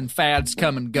gadgets and fads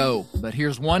come and go, but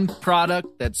here's one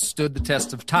product that stood the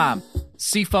test of time: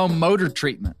 Seafoam motor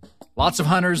treatment. Lots of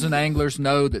hunters and anglers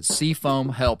know that Seafoam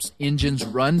helps engines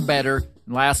run better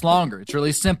and last longer. It's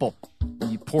really simple.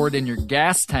 When you pour it in your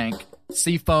gas tank,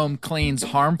 Seafoam cleans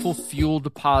harmful fuel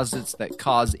deposits that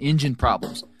cause engine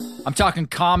problems. I'm talking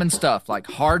common stuff like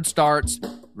hard starts,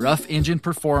 rough engine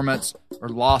performance, or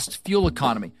lost fuel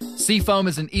economy. Seafoam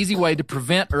is an easy way to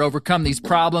prevent or overcome these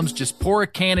problems. Just pour a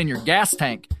can in your gas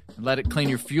tank and let it clean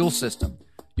your fuel system.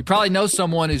 You probably know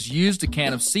someone who's used a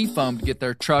can of Seafoam to get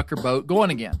their truck or boat going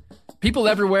again. People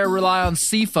everywhere rely on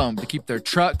Seafoam to keep their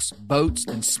trucks, boats,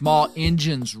 and small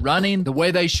engines running the way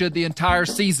they should the entire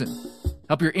season.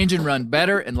 Help your engine run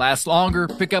better and last longer.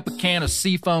 Pick up a can of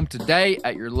Seafoam today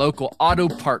at your local auto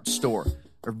parts store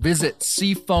or visit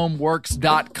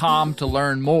seafoamworks.com to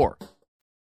learn more.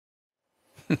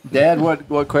 Dad,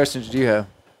 what questions do you have?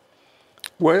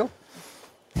 Well,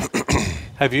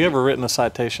 Have you ever written a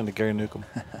citation to Gary Newcomb?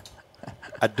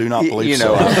 I do not believe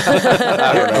know, so.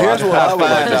 I don't know. Here's what I would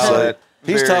like to all say. that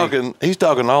He's very-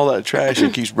 talking all that trash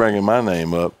and keeps bringing my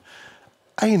name up.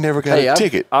 I ain't never got a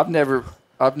ticket. I've never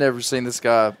seen this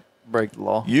guy break the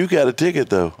law. You got a ticket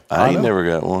though. I ain't know. never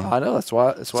got one. I know that's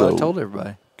why So- I told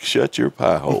everybody. Shut your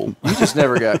pie hole. You just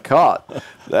never got caught.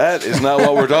 That is not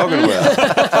what we're talking about.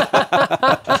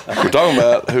 We're talking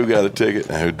about who got a ticket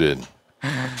and who didn't.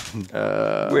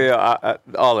 Well,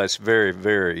 all that's very,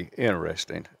 very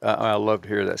interesting. I love to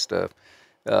hear that stuff.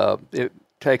 It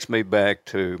takes me back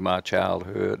to my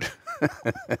childhood.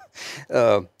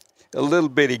 A little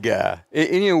bitty guy.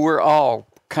 And, we're all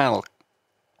kind of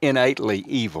innately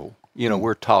evil.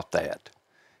 We're taught that.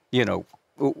 We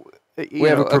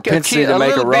have a propensity to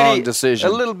make a wrong decision.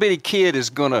 A little bitty kid is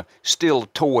going to steal a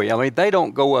toy. I mean, they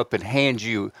don't go up and hand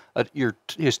you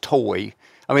his toy.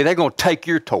 I mean, they're going to take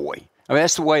your toy. I mean,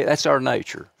 that's our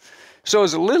nature. So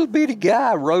as a little bitty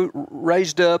guy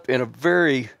raised up in a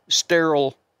very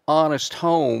sterile, honest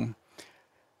home,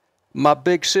 my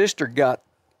big sister got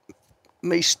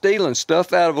me stealing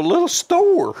stuff out of a little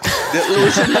store that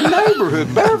was in the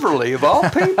neighborhood, Beverly, of all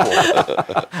people.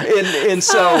 And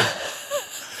so...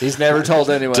 He's never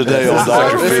told anyone. Today on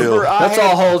Dr. Phil. Let's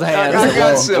all hold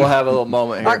hands. We'll have a little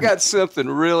moment here. I got something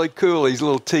really cool. These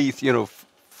little teeth,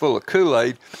 full of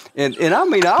Kool-Aid. And I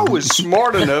mean, I was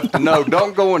smart enough to know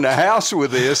don't go in the house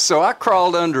with this. So I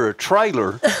crawled under a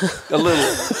trailer, a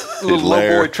little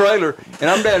low boy trailer, and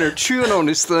I'm down there chewing on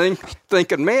this thing,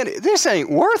 thinking, man, this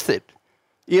ain't worth it.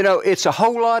 It's a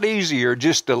whole lot easier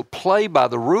just to play by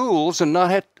the rules and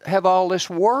not have all this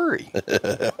worry.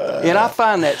 And I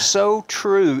find that so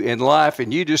true in life,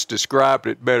 and you just described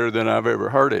it better than I've ever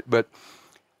heard it. But,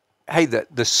 hey,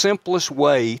 the simplest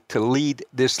way to lead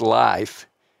this life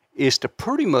is to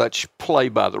pretty much play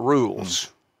by the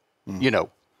rules. I mean,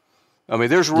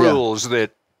 there's rules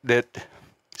that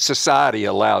society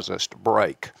allows us to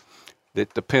break,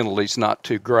 that the penalty's not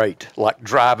too great, like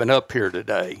driving up here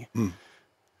today.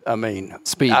 I mean,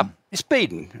 speeding.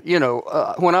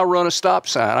 When I run a stop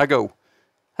sign, I go,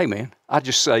 hey, man, I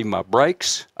just save my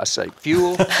brakes. I save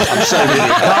fuel. I'm saving the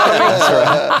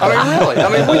economy. I mean, really. I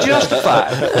mean, we justify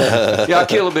it. I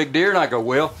kill a big deer, and I go,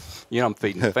 well, I'm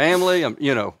feeding the family.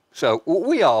 So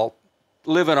we all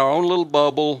live in our own little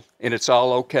bubble, and it's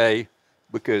all okay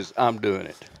because I'm doing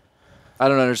it. I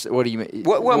don't understand. What do you mean?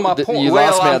 Well, my point. You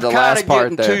lost me I'm at the kind last of part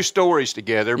getting there. two stories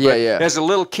together. But as a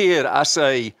little kid, I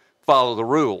say follow the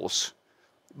rules.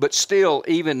 But still,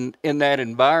 even in that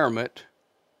environment,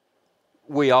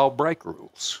 we all break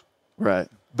rules. Right.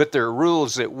 But there are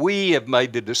rules that we have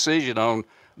made the decision on,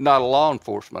 not a law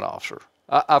enforcement officer.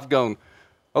 I've gone,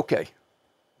 okay,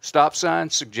 stop sign,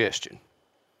 suggestion.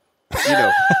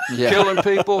 Killing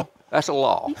people, That's a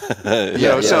law.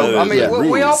 So I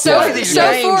mean, we all So, play these so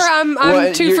games. far, I'm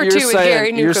Well, 2 for 2 with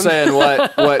Gary Newcomb. You're saying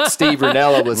what Steve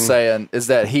Ranella was saying is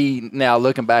that he, now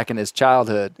looking back in his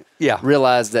childhood,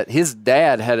 realized that his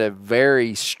dad had a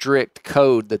very strict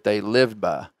code that they lived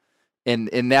by. And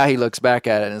now he looks back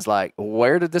at it and is like,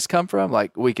 where did this come from?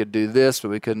 Like, we could do this,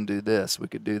 but we couldn't do this. We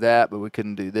could do that, but we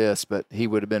couldn't do this. But he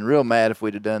would have been real mad if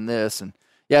we'd have done this. And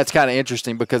yeah, it's kind of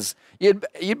interesting because you'd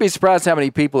be surprised how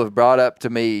many people have brought up to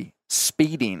me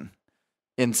speeding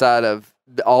inside of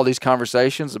all these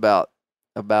conversations about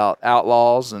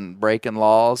outlaws and breaking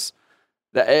laws.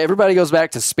 Everybody goes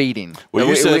back to speeding. Well,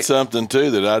 you said something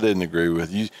too that I didn't agree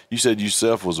with. You said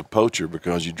yourself was a poacher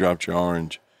because you dropped your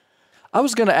orange. I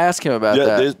was going to ask him about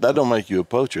that. That don't make you a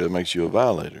poacher. That makes you a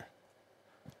violator.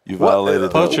 You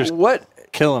violated poachers. What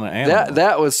killing an animal?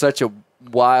 That was such a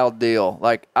wild deal.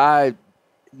 Like, I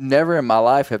never in my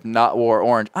life have not wore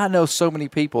orange. I know so many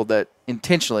people that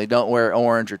intentionally don't wear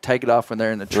orange or take it off when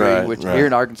they're in the tree, which here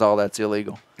in Arkansas, that's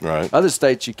illegal. Right. Other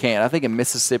states you can't. I think in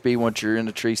Mississippi, once you're in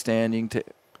the tree stand, you can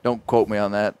don't quote me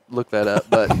on that. Look that up.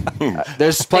 But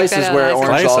there's places where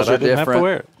orange laws are different. Have to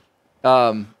wear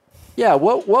it. Yeah,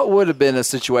 what would have been a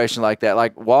situation like that?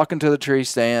 Like walking to the tree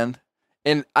stand,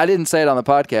 and I didn't say it on the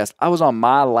podcast. I was on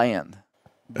my land.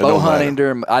 Bow hunting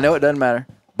during, I know it doesn't matter.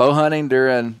 Bow hunting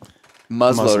during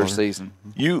muzzleloader season.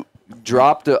 You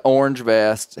dropped the orange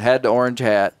vest, had the orange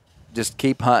hat, just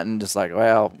keep hunting, just like,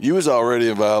 well. You was already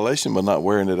in violation by not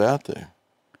wearing it out there.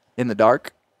 In the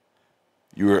dark?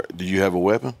 Do you have a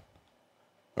weapon?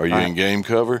 Are you in game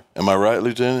cover? Am I right,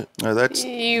 Lieutenant? No, that's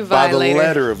You by the violated.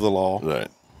 letter of the law. Right.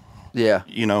 Yeah.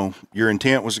 You know, your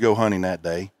intent was to go hunting that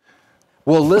day.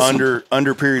 Well, listen.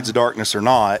 Under periods of darkness or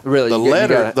not, Really, the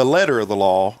letter of the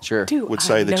law would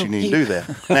say that you need to do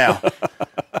that. Now,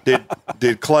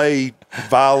 did Clay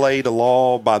violate a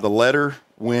law by the letter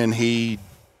when he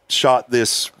shot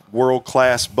this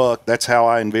world-class buck? That's how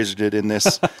I envisioned it in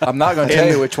this. I'm not going to tell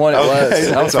you which one it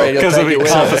was. I'm afraid because it'll be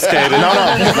confiscated. No,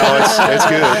 it's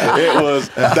good. It was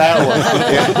that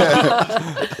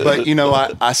one. But, you know,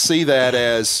 I see that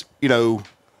as, you know,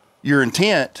 your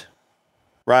intent,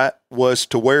 right, was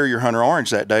to wear your hunter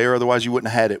orange that day, or otherwise you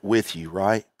wouldn't have had it with you,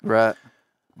 right? Right.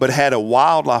 But had a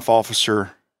wildlife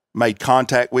officer made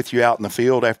contact with you out in the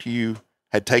field after you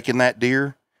had taken that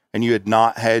deer and you had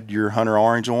not had your hunter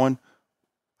orange on,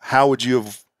 how would you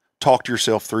have talked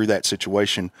yourself through that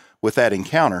situation with that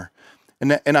encounter?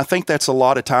 And I think that's a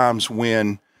lot of times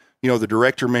when, you know, the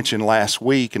director mentioned last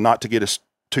week, and not to get us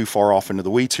too far off into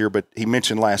the weeds here, but he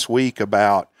mentioned last week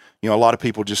about, you know, a lot of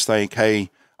people just think, hey,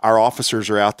 our officers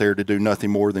are out there to do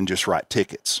nothing more than just write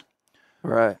tickets.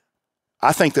 Right.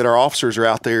 I think that our officers are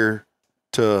out there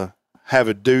to have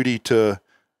a duty to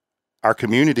our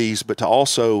communities, but to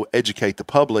also educate the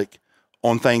public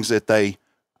on things that they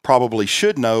probably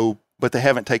should know, but they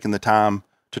haven't taken the time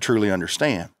to truly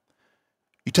understand.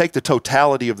 You take the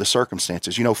totality of the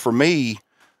circumstances. You know, for me,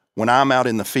 when I'm out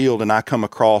in the field and I come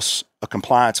across a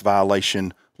compliance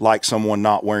violation, like someone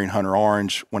not wearing hunter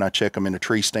orange when I check them in a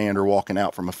tree stand or walking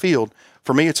out from a field,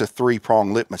 for me, it's a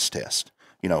 3-prong litmus test.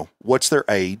 You know, what's their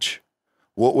age?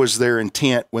 What was their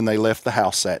intent when they left the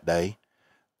house that day?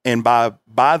 And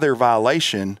by their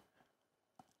violation,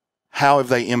 how have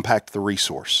they impacted the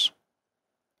resource?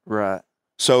 Right.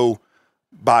 So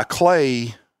by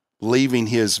Clay leaving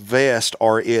his vest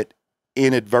or it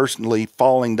inadvertently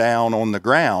falling down on the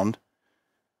ground,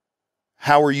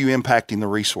 how are you impacting the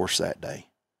resource that day?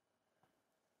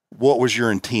 What was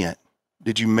your intent?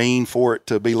 Did you mean for it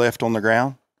to be left on the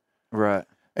ground? Right.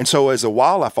 And so as a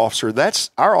wildlife officer, that's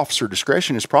our officer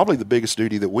discretion is probably the biggest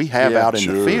duty that we have out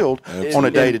in the field on a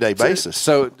day-to-day basis.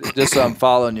 So just so I'm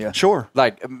following you. Sure.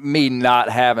 Like me not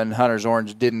having hunter's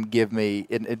orange didn't give me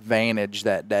an advantage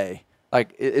that day.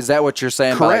 Like, is that what you're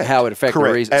saying? Correct. Like how it affected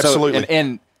the reason? Absolutely.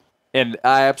 So, and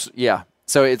I absolutely, yeah.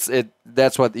 So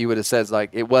that's what you would have said. Like,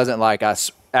 it wasn't like I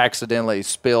accidentally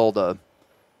spilled a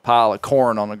pile of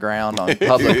corn on the ground on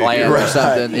public land or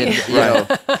something. And, you know,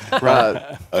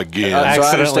 Again. so I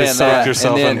Accidentally understand soaked that.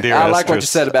 yourself And in then deer I like what you estrus.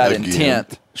 said about Again.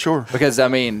 intent. Sure. Because, I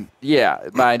mean, yeah,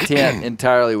 my intent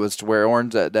entirely was to wear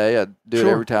orange that day. I'd do it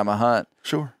every time I hunt.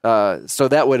 Sure. So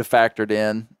that would have factored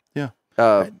in. Yeah.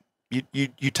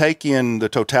 You take in the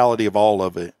totality of all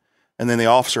of it, and then the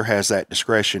officer has that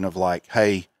discretion of like,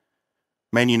 hey,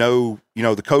 man, you know,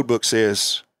 the code book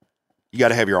says you got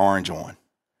to have your orange on,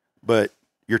 but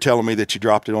you're telling me that you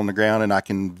dropped it on the ground, and I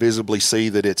can visibly see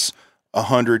that it's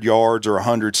 100 yards or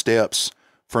 100 steps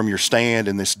from your stand,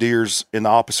 and this deer's in the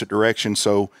opposite direction.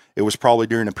 So it was probably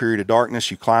during a period of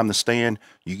darkness. You climbed the stand,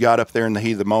 you got up there in the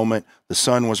heat of the moment, the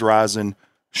sun was rising.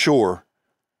 Sure,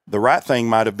 The right thing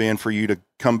might have been for you to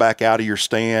come back out of your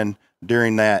stand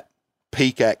during that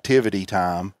peak activity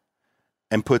time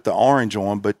and put the orange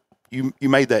on, but you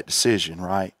made that decision,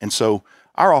 right? And so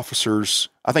our officers,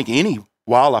 I think any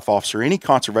wildlife officer, any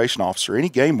conservation officer, any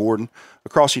game warden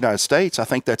across the United States, I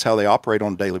think that's how they operate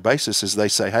on a daily basis is they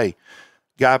say, hey,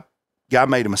 guy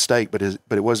made a mistake, but it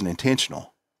wasn't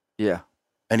intentional. Yeah.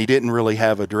 And he didn't really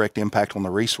have a direct impact on the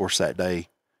resource that day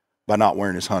by not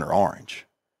wearing his hunter orange.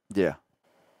 Yeah.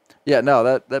 Yeah, no,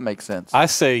 that makes sense. I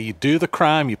say you do the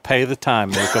crime, you pay the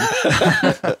time,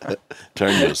 Newcomb.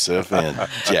 Turn yourself in,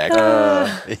 Jack.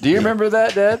 Do you remember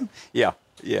that, Dad? Yeah,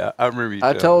 I remember you.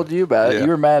 I told you about it. You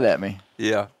were mad at me.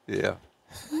 Yeah.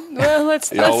 Well, let's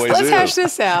hash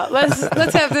this out.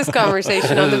 Let's have this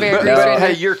conversation on the very But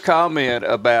hey, your comment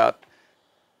about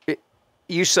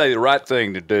you say the right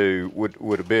thing to do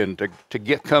would have been to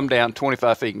come down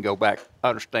 25 feet and go back. I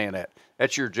understand that.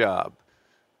 That's your job.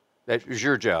 That was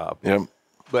your job. Yep.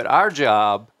 But our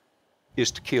job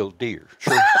is to kill deer.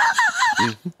 Sure.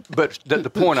 But the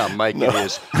point I'm making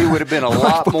is it would have been a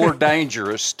lot more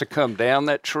dangerous to come down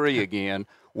that tree again,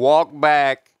 walk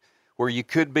back where you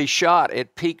could be shot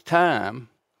at peak time.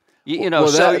 You know,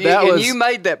 you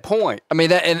made that point. I mean,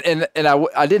 that, and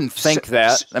I didn't think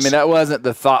that. I mean, that wasn't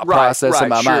the thought process in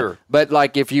my mind. But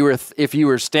like, if you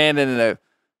were standing in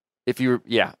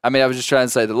I mean, I was just trying to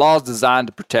say the law is designed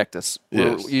to protect us.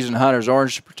 Yes. We're using hunter's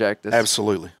orange to protect us.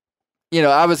 Absolutely. You know,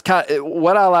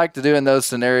 what I like to do in those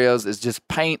scenarios is just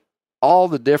paint all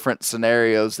the different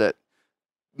scenarios that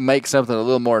make something a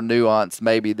little more nuanced,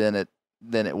 maybe than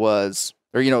it was,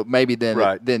 or maybe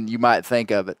than you might think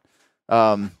of it.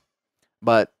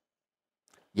 But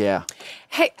yeah.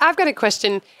 Hey, I've got a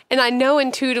question, and I know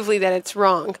intuitively that it's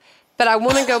wrong, but I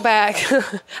want to go back.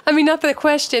 I mean, not the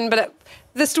question, but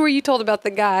the story you told about the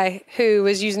guy who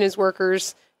was using his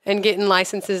workers and getting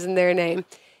licenses in their name.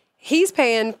 He's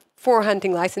paying for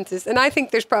hunting licenses, and I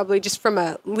think there's probably, just from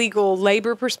a legal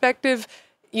labor perspective,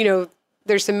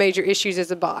 there's some major issues as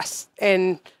a boss,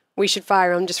 and we should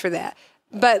fire him just for that.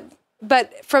 But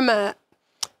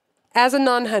as a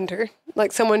non-hunter,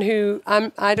 like someone who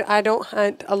I don't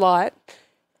hunt a lot,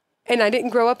 and I didn't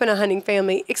grow up in a hunting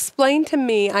family, explain to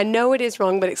me, I know it is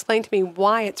wrong, but explain to me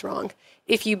why it's wrong.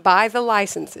 If you buy the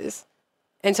licenses,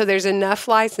 and so there's enough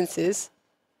licenses,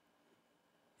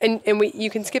 and you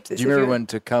can skip this. Do you remember when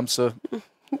Tecumseh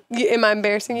am I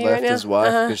embarrassing you right now? Left his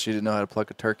wife because she didn't know how to pluck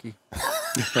a turkey?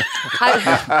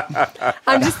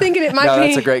 I'm just thinking it might be.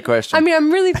 That's a great question. I mean,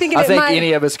 I'm really thinking I think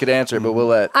any of us could answer it,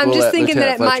 but I'm just thinking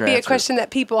that it might be a question that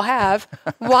people have.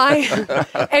 Why?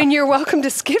 And you're welcome to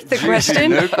skip the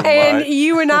question, and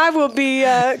you and I will be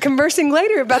conversing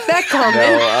later about that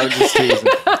comment.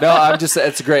 No, I'm just teasing.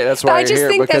 It's great. That's why I you're just here.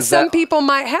 think that some people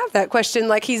might have that question.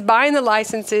 Like, he's buying the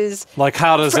licenses. Like,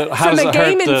 how does it from a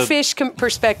game hurt and fish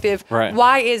perspective? Right.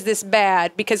 Why is this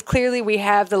bad? Because clearly we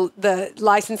have the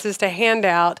licenses to hand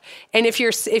out, and if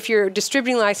you're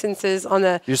distributing licenses on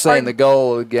you're saying the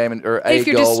goal of the game if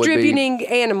you're distributing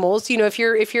animals, if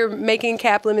you're making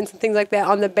cap limits and things like that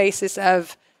on the basis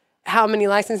of how many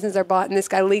licenses are bought, and this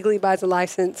guy legally buys a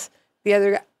license, the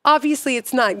other guy, obviously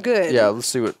it's not good. Yeah, let's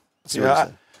see what.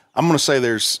 I'm going to say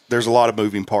there's a lot of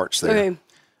moving parts there. Okay.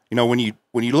 When you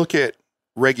look at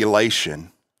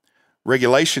regulation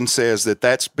says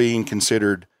that's being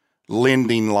considered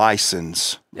lending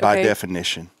license by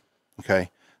definition.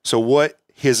 Okay. So what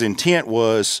his intent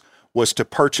was to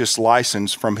purchase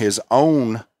license from his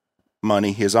own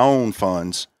money, his own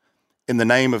funds, in the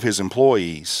name of his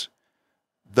employees.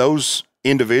 Those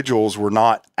individuals were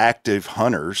not active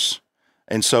hunters.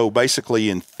 And so basically,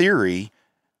 in theory,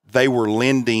 they were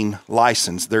lending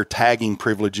license, their tagging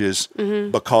privileges,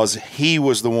 because he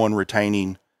was the one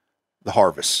retaining the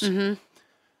harvest. Mm-hmm.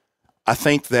 I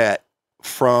think that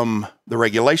from the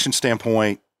regulation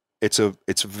standpoint,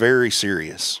 it's very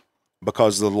serious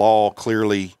because the law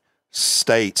clearly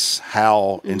states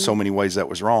how in so many ways that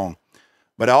was wrong.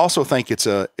 But I also think it's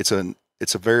a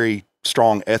very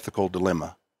strong ethical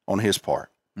dilemma on his part.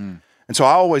 And so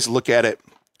I always look at it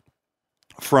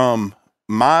from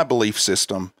my belief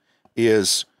system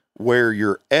is where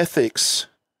your ethics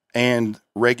and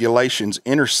regulations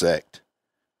intersect,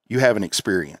 you have an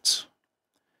experience.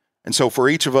 And so for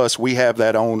each of us, we have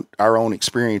our own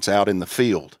experience out in the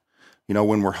field,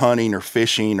 when we're hunting or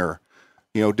fishing or,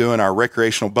 doing our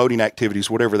recreational boating activities,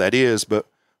 whatever that is. But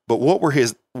what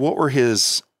were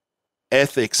his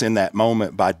ethics in that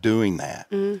moment by doing that?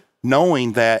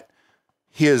 Knowing that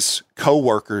his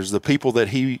coworkers, the people that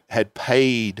he had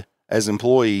paid as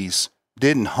employees,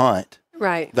 didn't hunt.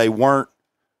 Right. They weren't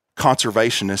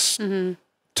conservationists,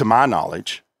 to my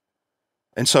knowledge.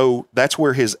 And so that's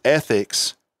where his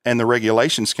ethics and the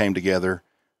regulations came together.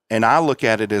 And I look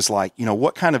at it as like,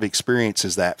 what kind of experience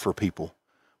is that for people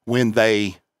when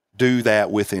they do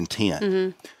that with intent?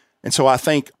 Mm-hmm. And so I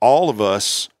think all of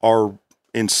us are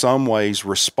in some ways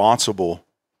responsible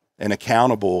and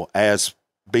accountable as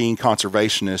being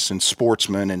conservationists and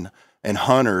sportsmen and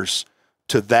hunters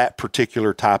to that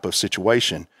particular type of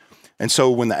situation. And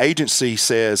so when the agency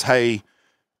says, hey,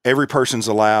 every person's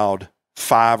allowed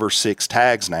 5 or 6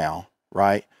 tags now,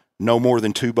 right? No more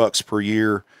than $2 per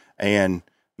year, and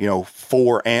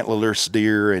 4 antlerless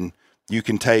deer, and you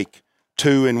can take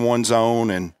 2 in one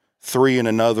zone and 3 in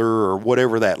another, or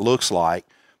whatever that looks like.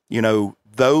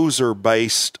 Those are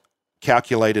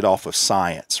calculated off of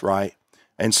science, right?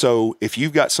 And so if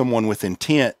you've got someone with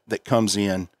intent that comes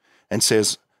in and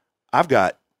says, I've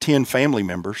got 10 family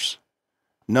members,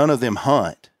 none of them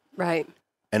hunt. Right.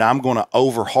 And I'm going to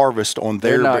over harvest on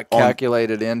their... They're not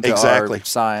calculated into our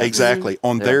science. Exactly.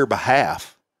 On their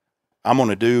behalf, I'm going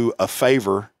to do a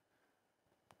favor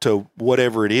to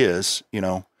whatever it is,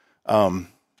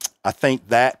 I think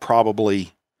that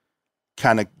probably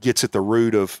kind of gets at the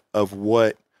root of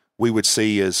what we would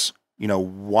see as,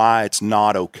 why it's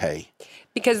not okay.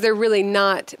 Because they're really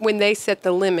not, when they set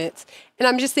the limits. And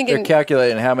I'm just thinking... They're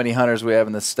calculating how many hunters we have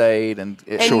in the state and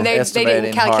they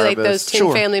didn't calculate those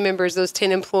 10 family members, those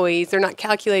 10 employees. They're not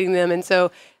calculating them. And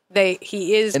so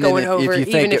he is going over,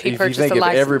 even if he purchased a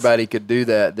license. If everybody could do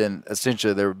that, then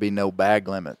essentially there would be no bag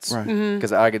limits. Right.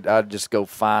 Because I'd just go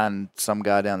find some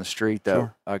guy down the street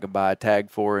that I could buy a tag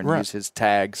for and use his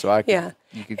tag. So I could... Yeah.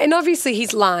 And obviously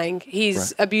he's lying.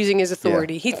 He's abusing his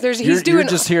authority. Yeah. You're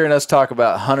just hearing us talk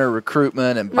about hunter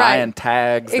recruitment and buying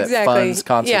tags that funds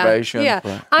conservation. Yeah.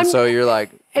 Right. And so you're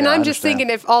like... And I'm just thinking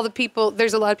if all the people...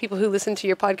 There's a lot of people who listen to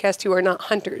your podcast who are not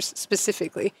hunters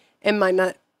specifically and might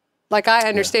not... Like, I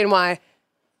understand why,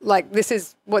 like, this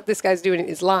is what this guy's doing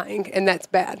is lying, and that's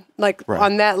bad. Like,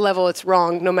 on that level, it's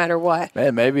wrong no matter what.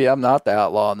 Man, maybe I'm not the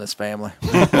outlaw in this family.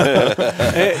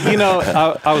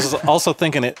 I was also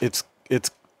thinking it's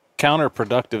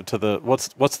counterproductive to the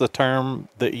what's the term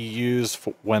that you use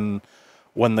for when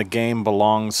the game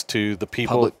belongs to the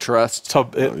people? Public trust.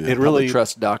 It really public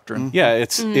trust doctrine. Yeah,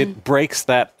 it breaks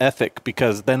that ethic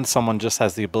because then someone just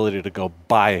has the ability to go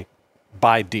buy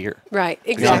deer. Right,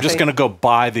 exactly. I'm just going to go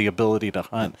buy the ability to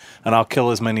hunt, and I'll kill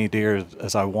as many deer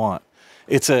as I want.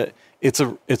 It's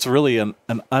really an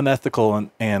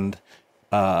unethical and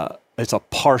it's a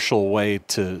partial way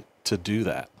to do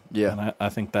that. Yeah, and I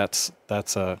think that's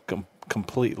a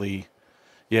completely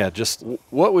just.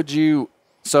 What would you?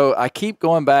 So I keep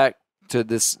going back to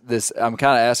this. I'm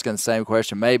kind of asking the same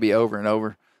question, maybe over and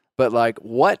over, but like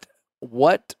what?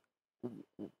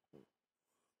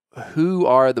 Who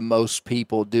are the most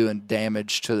people doing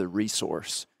damage to the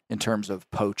resource in terms of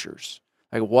poachers?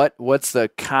 Like what's the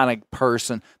kind of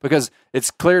person? Because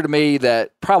it's clear to me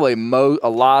that probably a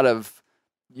lot of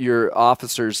your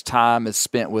officers' time is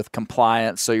spent with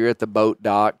compliance. So you're at the boat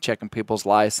dock checking people's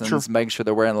license, making sure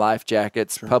they're wearing life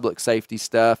jackets, public safety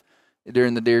stuff.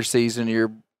 During the deer season,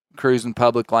 you're cruising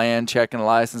public land, checking a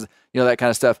license, that kind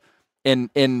of stuff. And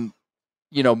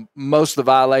most of the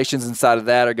violations inside of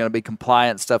that are going to be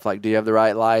compliance stuff like, do you have the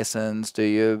right license? Do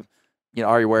you,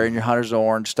 are you wearing your hunter's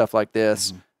orange? Stuff like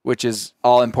this, which is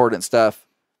all important stuff.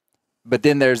 But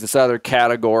then there's this other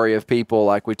category of people,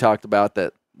 like we talked about,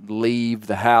 that leave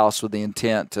the house with the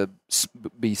intent to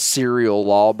be serial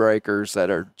lawbreakers that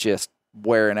are just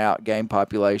wearing out game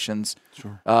populations.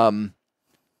 Sure. I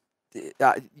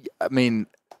mean,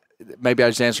 maybe I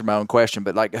just answered my own question,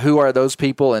 but like, who are those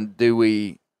people, and do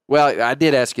we? Well, I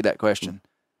did ask you that question.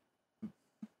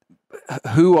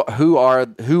 Who are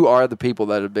the people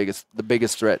that are the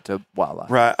biggest threat to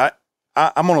wildlife? Right.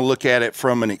 I'm going to look at it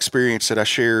from an experience that I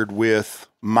shared with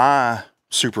my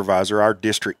supervisor, our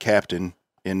district captain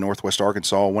in Northwest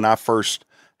Arkansas, when I first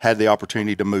had the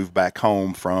opportunity to move back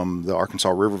home from the Arkansas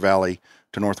River Valley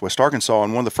to Northwest Arkansas.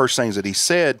 And one of the first things that he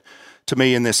said to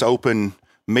me in this open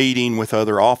meeting with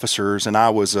other officers, and I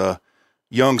was a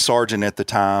young sergeant at the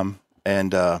time,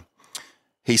 and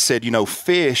he said,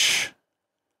 fish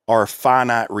are a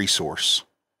finite resource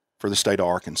for the state of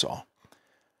Arkansas.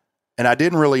 And I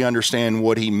didn't really understand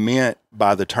what he meant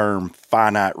by the term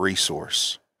finite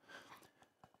resource.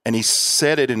 And he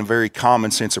said it in a very common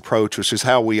sense approach, which is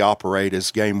how we operate as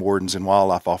game wardens and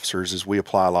wildlife officers, is we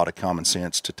apply a lot of common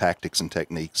sense to tactics and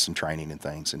techniques and training and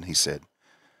things. And he said,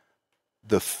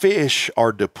 the fish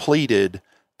are depleted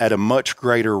at a much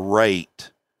greater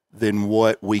rate than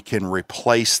what we can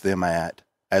replace them at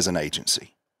as an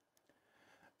agency.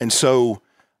 And so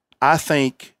I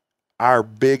think our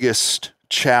biggest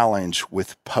challenge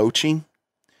with poaching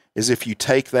is if you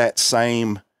take that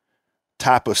same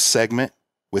type of segment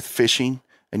with fishing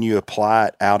and you apply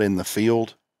it out in the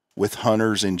field with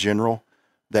hunters in general,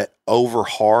 that over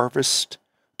harvest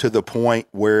to the point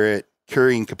where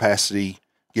carrying capacity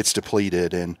gets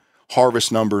depleted and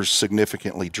harvest numbers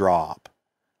significantly drop.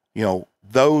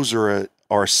 Those are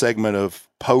a segment of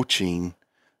poaching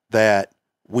that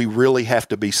we really have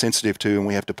to be sensitive to and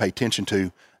we have to pay attention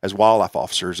to as wildlife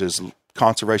officers, as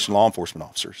conservation law enforcement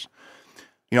officers.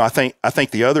 I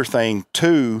think the other thing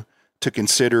too to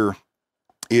consider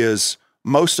is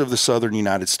most of the southern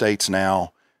United States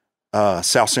now,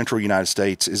 south central United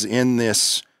States, is in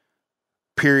this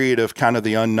period of kind of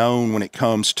the unknown when it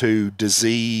comes to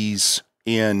disease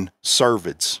in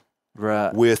cervids.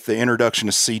 Right. With the introduction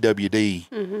of CWD.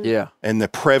 Mm-hmm. Yeah. And the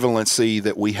prevalency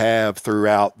that we have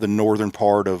throughout the northern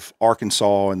part of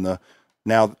Arkansas and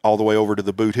now all the way over to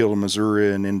the Boot Heel of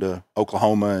Missouri and into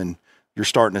Oklahoma. And you're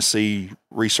starting to see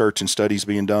research and studies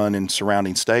being done in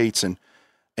surrounding states.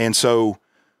 And so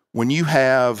when you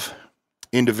have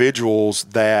individuals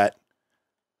that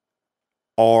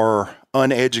are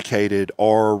uneducated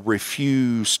or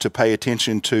refuse to pay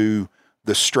attention to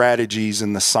the strategies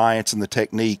and the science and the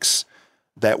techniques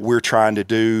that we're trying to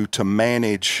do to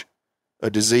manage a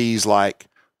disease like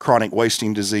chronic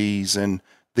wasting disease and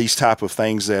these type of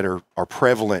things that are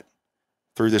prevalent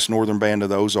through this northern band of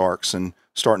the Ozarks and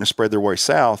starting to spread their way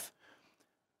south,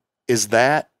 is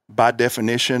that by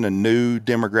definition a new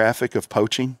demographic of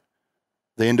poaching?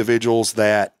 The individuals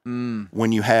that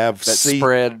when you have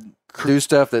do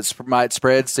stuff that might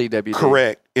spread CWD.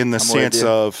 Correct. In the sense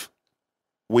of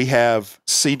we have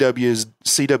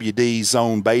CWD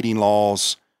zone baiting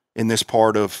laws in this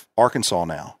part of Arkansas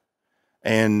now.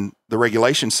 And the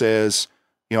regulation says,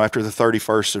 after the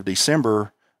 31st of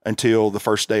December until the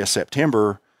first day of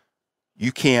September,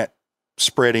 you can't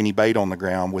spread any bait on the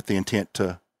ground with the intent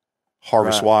to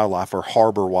harvest wildlife or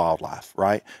harbor wildlife,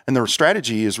 right? And the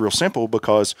strategy is real simple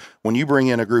because when you bring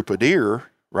in a group of deer,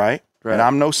 right? And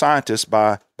I'm no scientist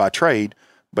by trade,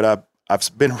 but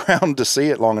I've been around to see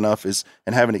it long enough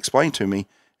and having it explained to me,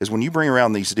 is when you bring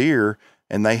around these deer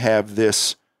and they have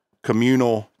this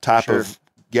communal type of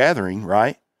gathering,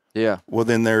 right? Yeah. Well,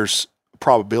 then there's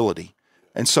probability.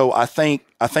 And so I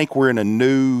think we're in a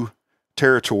new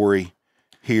territory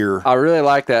here. I really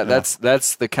like that. Yeah.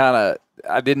 That's the kind of,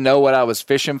 I didn't know what I was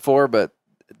fishing for, but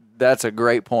that's a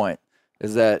great point,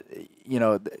 is that,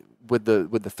 with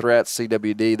the threats,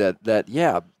 CWD,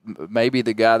 that maybe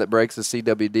the guy that breaks the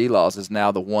CWD laws is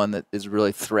now the one that is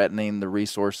really threatening the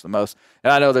resource the most.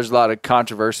 And I know there's a lot of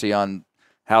controversy on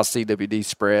how CWD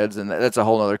spreads, and that's a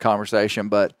whole other conversation.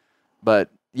 But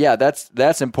yeah,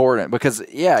 that's important because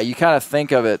you kind of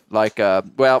think of it like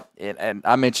and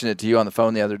I mentioned it to you on the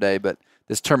phone the other day, but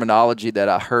this terminology that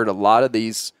I heard a lot of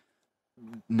these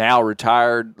now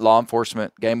retired law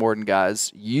enforcement game warden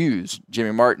guys use.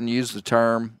 Jimmy Martin used the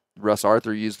term. Russ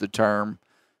Arthur used the term,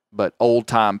 but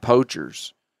old-time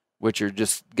poachers, which are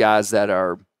just guys that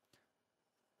are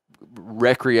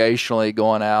recreationally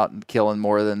going out and killing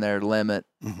more than their limit,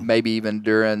 maybe even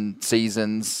during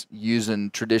seasons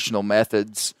using traditional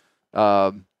methods.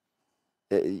 And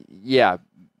now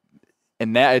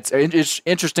it's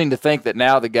interesting to think that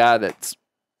now the guy that's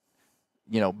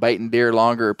baiting deer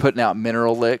longer, putting out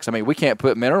mineral licks. I mean, we can't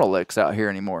put mineral licks out here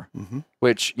anymore,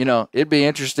 which, it'd be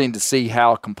interesting to see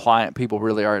how compliant people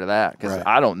really are to that, because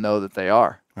I don't know that they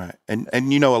are. Right. And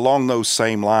along those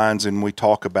same lines, and we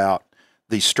talk about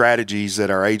these strategies that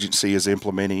our agency is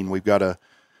implementing, we've got a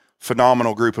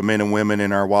phenomenal group of men and women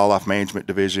in our wildlife management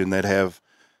division that have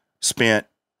spent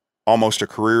almost a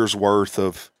career's worth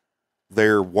of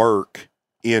their work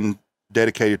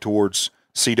dedicated towards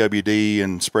CWD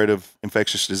and spread of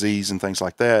infectious disease and things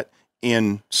like that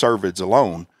in cervids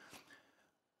alone.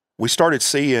 We started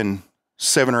seeing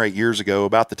 7 or 8 years ago,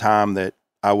 about the time that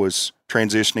I was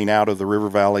transitioning out of the River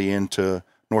Valley into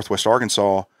Northwest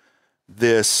Arkansas,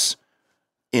 this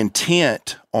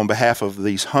intent on behalf of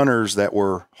these hunters that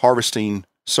were harvesting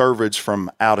cervids from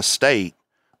out of state,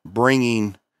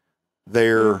 bringing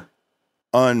their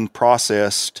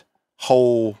unprocessed,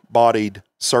 whole-bodied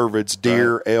cervids,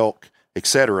 deer, elk,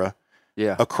 etc.,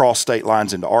 across state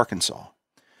lines into Arkansas.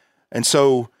 And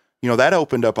so, that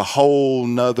opened up a whole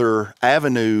nother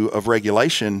avenue of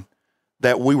regulation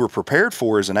that we were prepared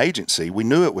for as an agency. We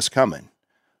knew it was coming,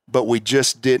 but we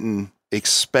just didn't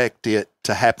expect it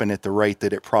to happen at the rate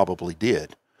that it probably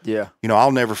did. Yeah.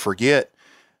 I'll never forget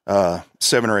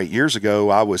 7 or 8 years ago,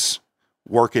 I was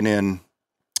working in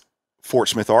Fort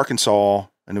Smith, Arkansas,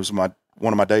 and it was one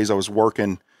of my days I was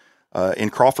working in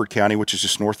Crawford County, which is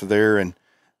just north of there, and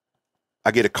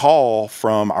I get a call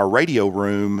from our radio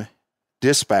room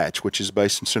dispatch, which is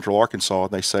based in Central Arkansas.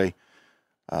 They say,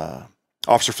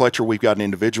 Officer Fletcher, we've got an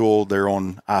individual. They're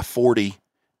on I-40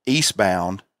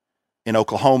 eastbound in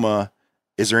Oklahoma.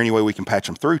 Is there any way we can patch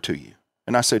them through to you?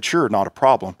 And I said, sure, not a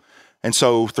problem. And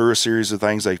so through a series of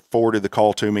things, they forwarded the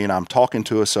call to me, and I'm talking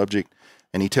to a subject,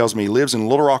 and he tells me he lives in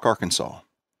Little Rock, Arkansas,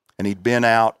 and he'd been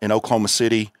out in Oklahoma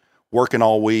City working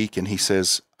all week, and he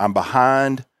says, I'm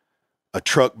behind a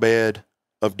truck bed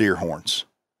of deer horns,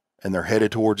 and they're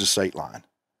headed towards the state line.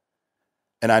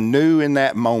 And I knew in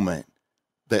that moment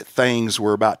that things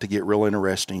were about to get real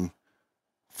interesting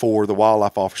for the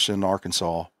wildlife officer in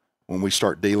Arkansas when we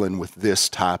start dealing with this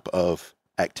type of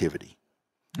activity.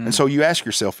 And so you ask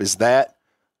yourself, is that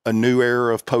a new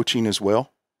era of poaching as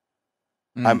well?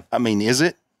 I mean, is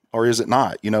it or is it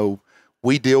not? You know,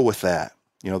 we deal with that.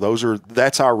 You know,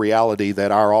 that's our reality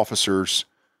that our officers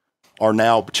are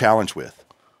now challenged with.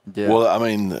 Yeah. Well, I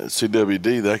mean,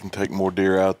 CWD, they can take more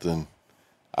deer out than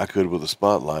I could with a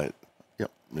spotlight.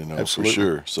 Yep. You know, absolutely. for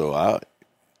sure. So Is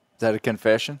that a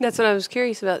confession? That's what I was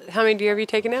curious about. How many deer have you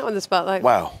taken out with the spotlight?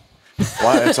 Wow.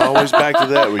 Why? It's always back to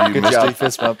that with you, Good Misty. job,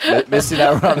 fist bump. Misty and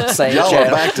I were on the same Y'all channel.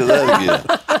 are back to that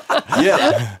again.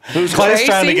 Yeah. Clay's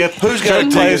trying to get Who's got a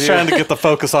ticket Clay's here? trying to get the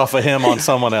focus off of him on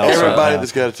someone else. Everybody right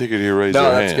that's got a ticket here, raise No,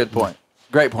 their that's hand. a good point.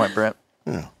 Great point, Brent.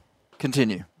 Yeah.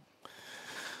 Continue.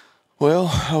 Well,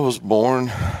 I was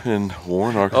born in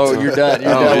Warren, Arkansas. Oh, you're done.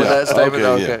 You're done with yeah. that statement?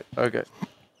 Okay, Okay.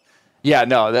 Yeah,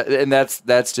 no,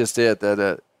 that's just it.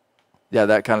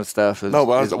 That kind of stuff is, No,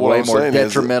 but is what way I'm more saying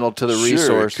is detrimental to the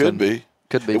resource. Sure, it could be.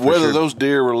 Could be. For Whether sure. those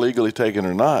deer were legally taken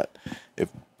or not, if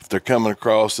they're coming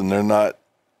across and they're not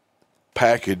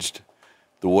packaged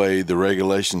the way the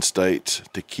regulation states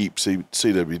to keep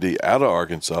CWD out of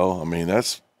Arkansas, I mean,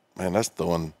 that's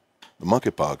throwing the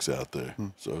monkeypox out there.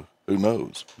 So who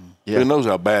knows? Yeah. Who knows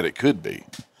how bad it could be?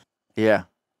 Yeah.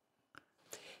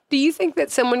 Do you think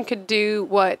that someone could do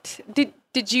what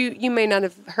did you may not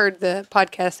have heard the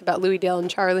podcast about Louis Dale and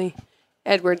Charlie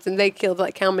Edwards, and they killed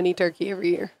like how many turkey every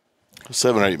year?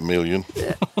 7 or 8 million.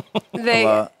 But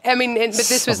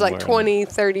this was like 20,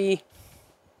 30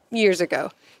 years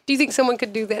ago. Do you think someone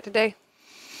could do that today?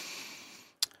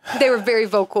 They were very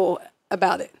vocal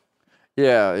about it.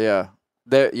 Yeah.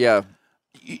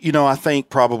 You know, I think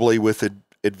probably with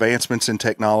advancements in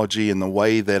technology and the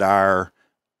way that our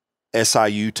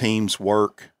SIU teams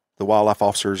work, the wildlife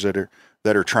officers that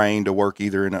are trained to work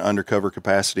either in an undercover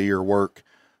capacity or work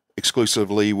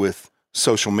exclusively with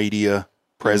social media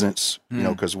presence, you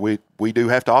know, because we do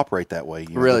have to operate that way.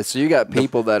 You know, Really? So you got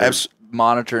people that are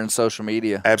monitoring social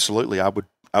media? Absolutely. I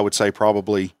would say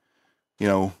probably, you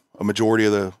know, a majority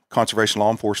of the conservation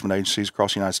law enforcement agencies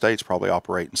across the United States probably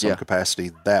operate in some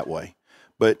capacity that way.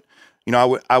 But, you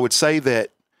know, I would say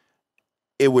that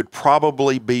it would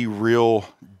probably be real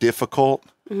difficult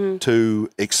to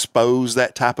expose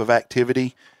that type of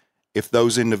activity if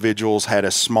those individuals had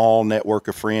a small network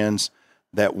of friends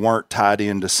that weren't tied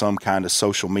into some kind of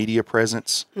social media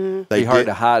presence. It'd be hard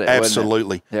to hide it.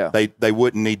 Absolutely. Wouldn't it? Yeah. They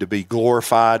wouldn't need to be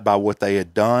glorified by what they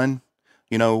had done.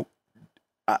 You know,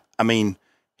 I mean,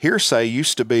 hearsay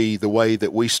used to be the way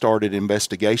that we started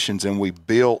investigations and we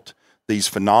built these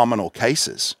phenomenal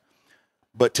cases.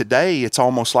 But today it's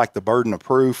almost like the burden of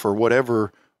proof or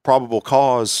whatever probable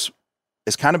cause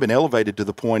has kind of been elevated to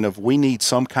the point of we need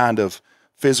some kind of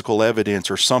physical evidence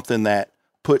or something that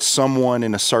puts someone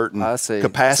in a certain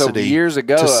capacity. So years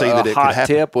ago, to see that a it hot could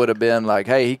happen. tip would have been like,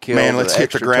 "Hey, he killed." Man, let's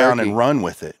hit the ground turkey. and run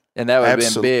with it. And that would have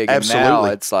been big. And now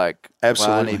it's like,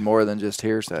 absolutely, well, I need more than just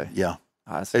hearsay. Yeah,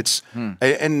 I see. it's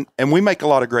and we make a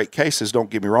lot of great cases. Don't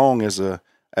get me wrong, as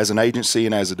an agency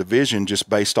and as a division, just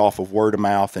based off of word of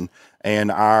mouth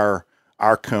and our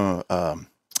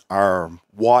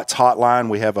Watts hotline.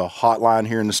 We have a hotline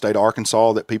here in the state of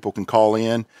Arkansas that people can call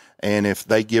in, and if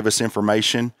they give us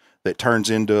information that turns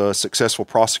into a successful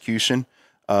prosecution,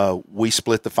 we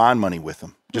split the fine money with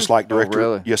them. Just like Director,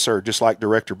 really? Yes, sir. Just like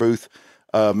Director Booth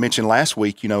mentioned last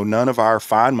week, you know, none of our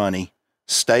fine money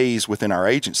stays within our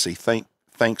agency.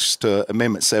 Thanks to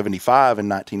Amendment 75 in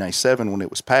 1997 when it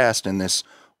was passed, and this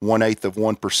 1/8 of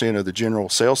 1% of the general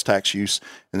sales tax use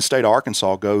in the state of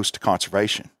Arkansas goes to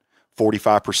conservation.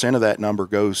 45% of that number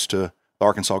goes to the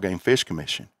Arkansas Game Fish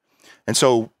Commission. And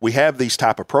so we have these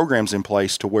type of programs in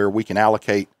place to where we can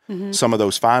allocate some of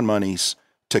those fine monies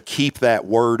to keep that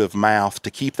word of mouth,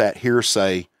 to keep that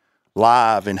hearsay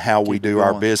live in how we do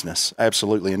our business.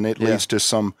 Absolutely. And it leads to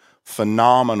some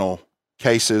phenomenal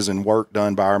cases and work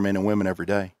done by our men and women every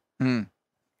day.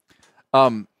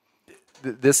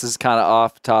 This is kind of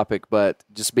off topic, but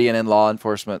just being in law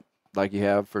enforcement like you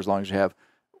have for as long as you have,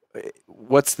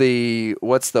 what's the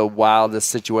wildest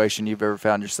situation you've ever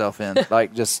found yourself in?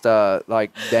 Like just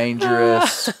like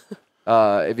dangerous,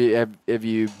 if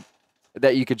you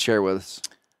that you could share with us?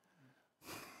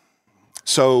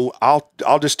 So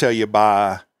I'll just tell you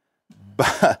by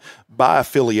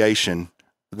affiliation,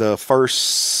 the first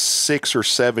 6 or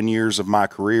 7 years of my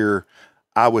career,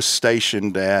 I was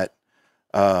stationed at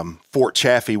Fort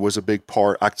Chaffee. Was a big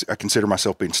part. I consider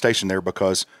myself being stationed there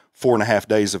because 4.5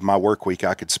 days of my work week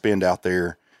I could spend out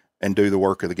there and do the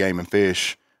work of the game and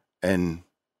fish and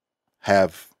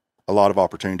have a lot of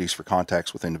opportunities for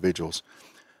contacts with individuals.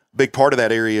 Big part of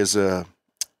that area is of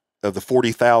the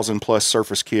 40,000 plus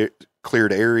surface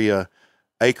cleared area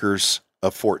acres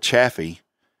of Fort Chaffee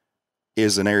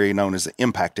is an area known as the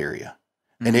impact area.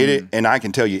 And and I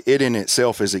can tell you, it in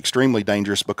itself is extremely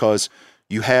dangerous because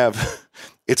you have,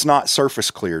 it's not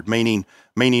surface cleared, meaning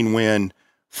when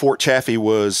Fort Chaffee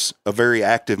was a very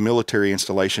active military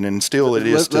installation, and still it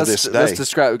is to this day. Let's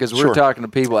describe, because we're talking to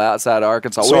people outside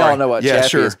Arkansas. We all know what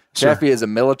Chaffee is. Chaffee is a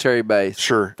military base.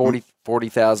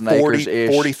 40,000 acres-ish.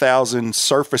 40,000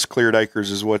 surface cleared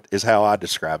acres is how I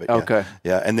describe it. Okay.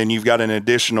 Yeah, and then you've got an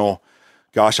additional,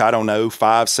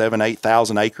 5, 7,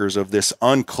 8,000 acres of this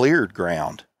uncleared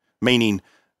ground, meaning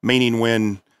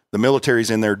when the military's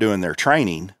in there doing their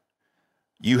training,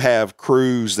 you have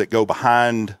crews that go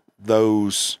behind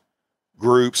those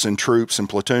groups and troops and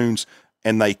platoons,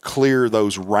 and they clear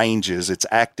those ranges. It's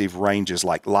active ranges,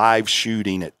 like live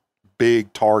shooting at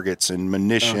big targets and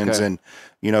munitions. And,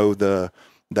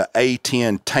 the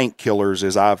A-10 tank killers,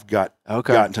 as I've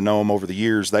gotten to know them over the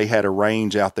years, they had a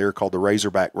range out there called the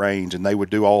Razorback Range, and they would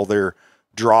do all their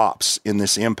drops in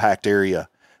this impact area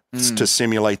to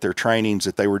simulate their trainings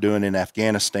that they were doing in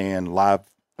Afghanistan, live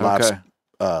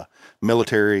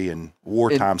military and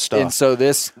wartime stuff. And so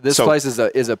this place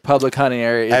is a public hunting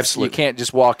area. Absolutely. You can't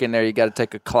just walk in there. You got to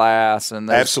take a class, and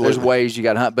there's ways you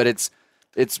got to hunt, but it's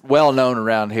well known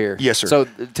around here. Yes, sir. So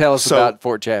tell us about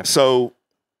Fort Chaffee. So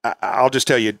I'll just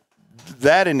tell you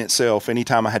that in itself,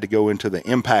 anytime I had to go into the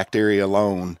impact area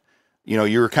alone,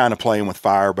 you were kind of playing with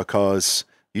fire because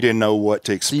you didn't know what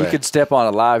to expect. So you could step on a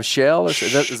live shell? Is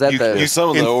that some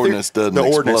of the ordnance doesn't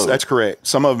explode. Ordnance, that's correct.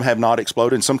 Some of them have not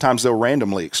exploded, and sometimes they'll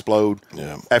randomly explode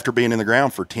after being in the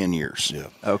ground for 10 years. Yeah.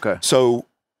 Okay. So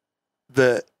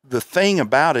the thing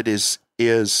about it is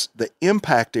the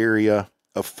impact area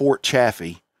of Fort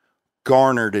Chaffee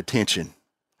garnered attention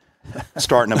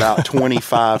starting about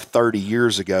 25, 30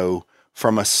 years ago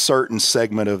from a certain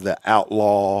segment of the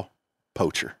outlaw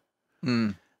poacher.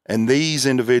 And these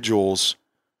individuals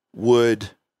would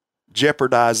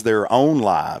jeopardize their own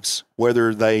lives,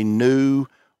 whether they knew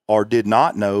or did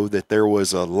not know that there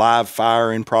was a live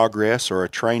fire in progress or a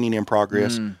training in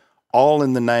progress, all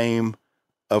in the name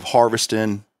of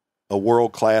harvesting a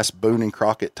world-class Boone and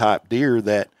Crockett type deer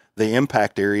that the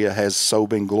impact area has so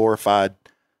been glorified,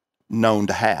 known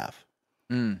to have.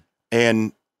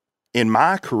 And in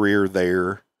my career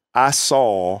there, I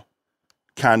saw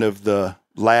kind of the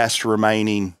last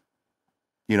remaining,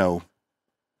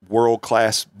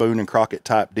 world-class Boone and Crockett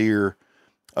type deer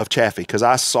of Chaffee, because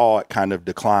I saw it kind of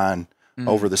decline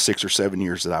over the 6 or 7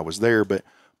 years that I was there. But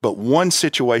one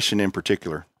situation in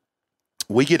particular,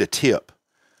 we get a tip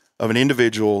of an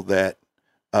individual that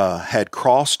had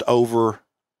crossed over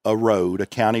a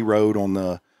county road on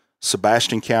the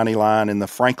Sebastian County line and the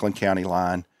Franklin County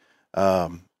line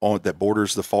that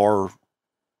borders the far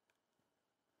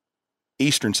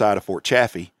eastern side of Fort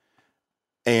Chaffee,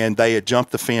 and they had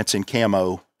jumped the fence in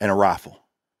camo and a rifle,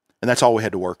 and that's all we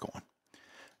had to work on.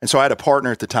 And so I had a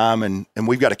partner at the time, and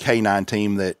we've got a K9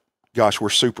 team that, we're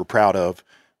super proud of.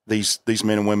 These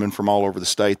men and women from all over the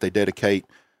state, they dedicate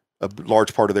a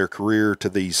large part of their career to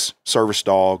these service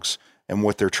dogs and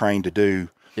what they're trained to do.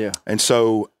 Yeah. And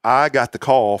so I got the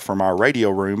call from our radio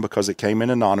room because it came in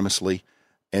anonymously,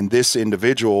 and this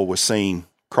individual was seen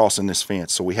crossing this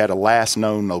fence. So we had a last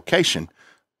known location,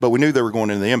 but we knew they were going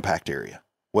into the impact area.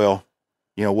 Well,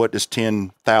 what does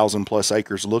 10,000 plus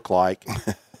acres look like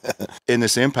in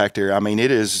this impact area? I mean, it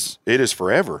is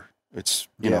forever. It's,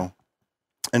 you know.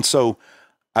 And so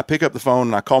I pick up the phone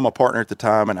and I call my partner at the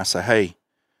time and I say, hey,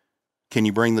 can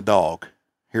you bring the dog?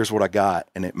 Here's what I got.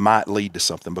 And it might lead to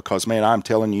something because, man, I'm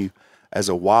telling you, as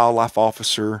a wildlife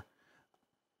officer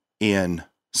in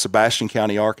Sebastian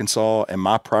County, Arkansas, and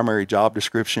my primary job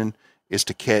description is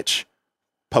to catch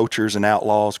poachers and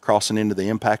outlaws crossing into the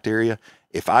impact area.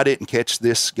 If I didn't catch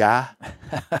this guy,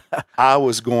 I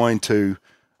was going to,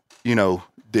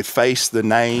 deface the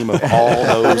name of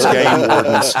all those game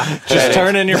wardens. Just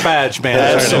turn in your badge, man.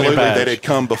 Absolutely, that had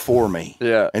come before me.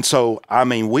 Yeah. And so,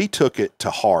 we took it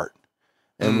to heart,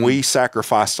 and we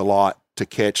sacrificed a lot to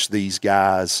catch these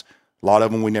guys. A lot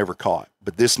of them we never caught,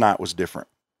 but this night was different.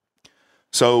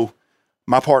 So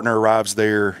my partner arrives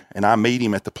there, and I meet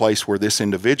him at the place where this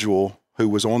individual who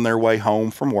was on their way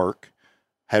home from work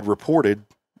had reported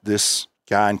this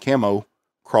guy in camo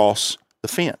cross the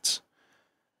fence.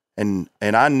 And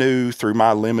I knew through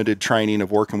my limited training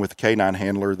of working with the canine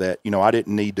handler that, I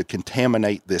didn't need to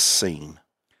contaminate this scene.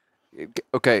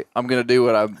 Okay, I'm going to do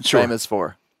what I'm famous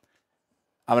for.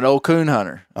 I'm an old coon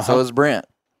hunter. So is Brent.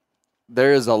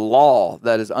 There is a law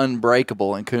that is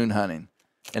unbreakable in coon hunting,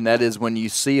 and that is when you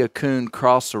see a coon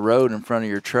cross the road in front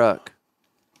of your truck,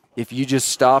 if you just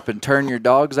stop and turn your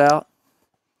dogs out,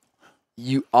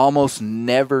 you almost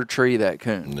never tree that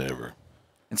coon. Never.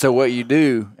 And so what you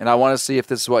do, and I want to see if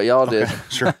this is what y'all did. Okay,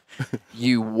 sure.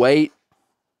 You wait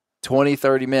 20,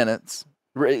 30 minutes,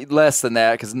 less than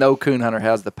that, because no coon hunter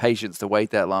has the patience to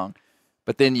wait that long.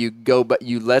 But then you go, but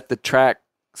you let the track,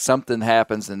 something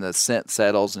happens and the scent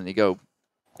settles and you go.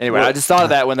 Anyway, I just thought of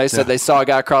that when they said they saw a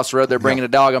guy across the road, they're bringing a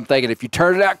dog. I'm thinking, if you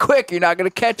turn it out quick, you're not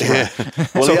going to catch him. Yeah.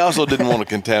 Well, he also didn't want to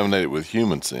contaminate it with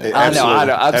human scent. I know.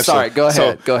 I'm sorry. Go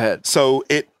ahead. So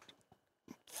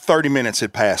 30 minutes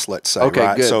had passed, let's say. Okay,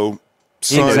 right? good. So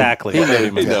Exactly. He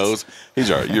knows. He's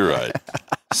all right. You're right.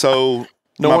 So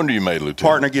no wonder you made Lieutenant.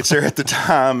 Partner gets there at the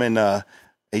time, and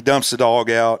he dumps the dog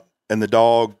out, and the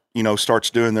dog, starts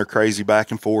doing their crazy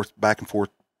back and forth,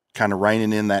 kind of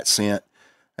reining in that scent.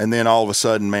 And then all of a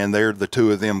sudden, man, the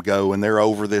two of them go, and they're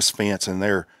over this fence, and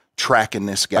they're tracking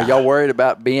this guy. Are y'all worried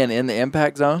about being in the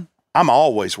impact zone? I'm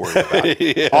always worried about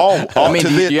it. Yeah.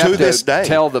 To this day.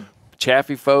 Tell the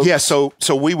Chaffee folks. Yeah, so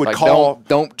we would call.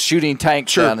 Don't shoot any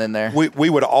tanks down in there. We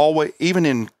would always, even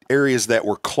in areas that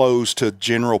were closed to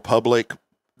general public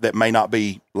that may not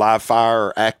be live fire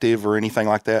or active or anything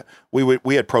like that,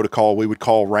 we had protocol. We would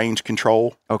call range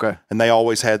control. Okay. And they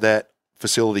always had that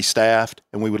facility staffed,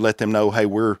 and we would let them know, hey,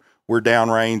 we're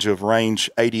downrange of range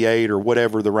 88 or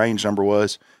whatever the range number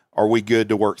was. Are we good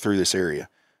to work through this area?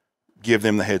 Give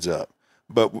them the heads up.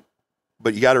 But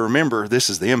you got to remember,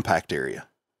 this is the impact area,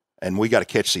 and we got to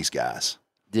catch these guys.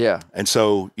 Yeah. And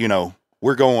so,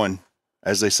 we're going,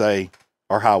 as they say,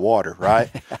 our high water, right?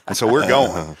 And so we're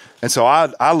going. And so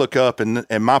I look up, and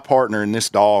my partner and this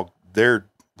dog, they're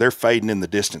fading in the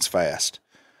distance fast.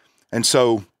 And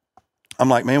so I'm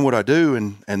like, man, what do I do?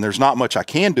 And there's not much I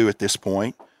can do at this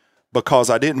point, because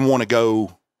I didn't want to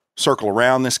go circle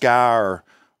around this guy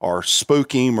or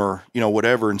spook him or,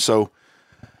 whatever. And so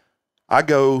I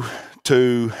go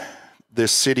to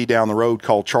this city down the road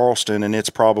called Charleston, and it's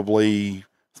probably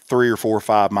 3 or 4 or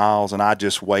 5 miles. And I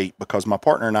just wait, because my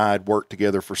partner and I had worked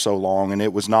together for so long, and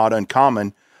it was not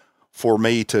uncommon for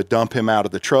me to dump him out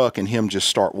of the truck and him just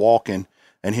start walking,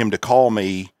 and him to call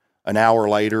me an hour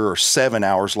later or 7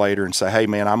 hours later and say, hey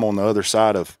man, I'm on the other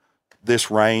side of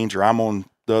this range, or I'm on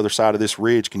the other side of this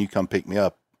ridge. Can you come pick me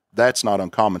up? That's not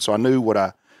uncommon. So I knew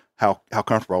how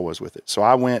comfortable I was with it. So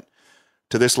I went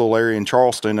to this little area in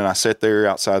Charleston, and I sat there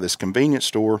outside this convenience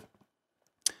store,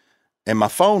 and my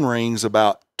phone rings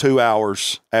about 2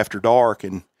 hours after dark.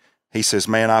 And he says,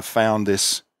 man, I found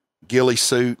this ghillie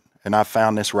suit, and I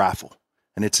found this rifle,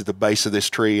 and it's at the base of this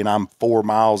tree, and I'm 4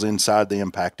 miles inside the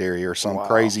impact area, or some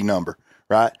crazy number,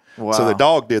 right? Wow. So the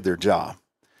dog did their job.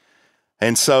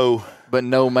 And so. But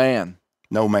no man.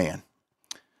 No man.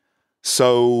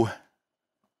 So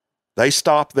they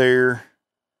stop there.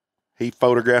 He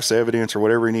photographs evidence or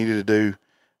whatever he needed to do,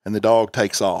 and the dog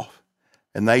takes off.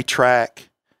 And they track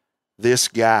this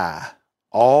guy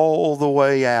all the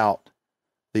way out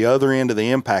the other end of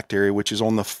the impact area, which is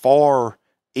on the far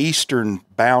eastern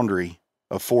boundary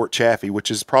of Fort Chaffee, which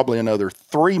is probably another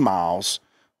 3 miles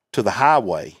to the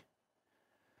highway.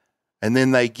 And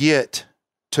then they get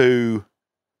to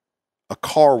a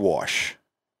car wash,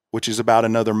 which is about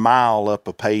another mile up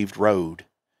a paved road.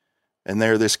 And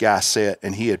there this guy sat,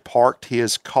 and he had parked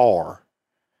his car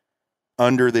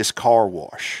under this car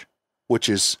wash, which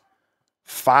is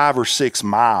 5 or 6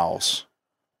 miles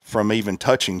from even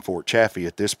touching Fort Chaffee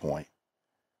at this point.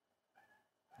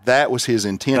 That was his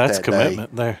intent. That's that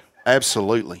commitment day. there.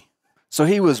 Absolutely. So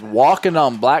he was walking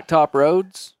on blacktop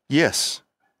roads? Yes.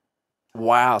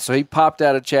 Wow. So he popped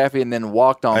out of Chaffee and then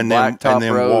walked on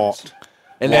blacktop roads. Walked.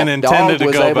 And And that intended dog to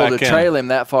was go able back to in. trail him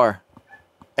that far.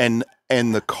 And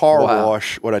the car Wow.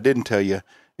 wash, what I didn't tell you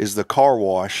is the car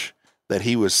wash that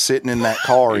he was sitting in that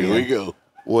car Here we in go.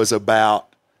 was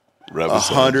about Rub us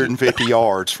on. 150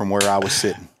 yards from where I was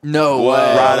sitting. No Wow.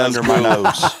 way. Right that's under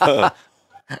my cool. nose.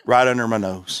 Right under my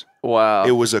nose. Wow.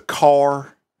 It was a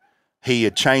car. He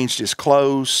had changed his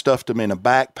clothes, stuffed them in a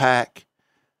backpack.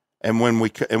 And when we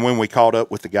caught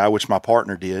up with the guy, which my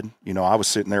partner did, I was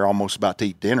sitting there almost about to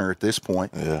eat dinner at this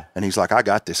point. Yeah. And he's like, I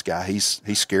got this guy. He's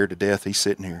scared to death. He's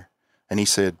sitting here. And he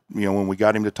said, when we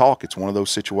got him to talk, it's one of those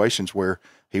situations where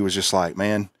he was just like,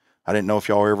 man, I didn't know if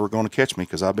y'all were ever going to catch me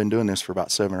because I've been doing this for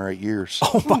about 7 or 8 years.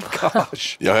 Oh, my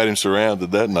gosh. Y'all had him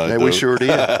surrounded that night. Yeah, we sure did.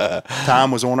 Time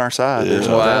was on our side. There's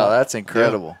no Wow, doubt. that's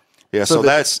incredible. Yeah, so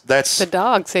that's The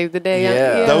dog saved the day.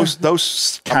 Yeah.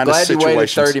 those I'm kind of glad you waited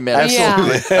situations. 30 minutes.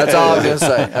 Yeah. That's all I'm going to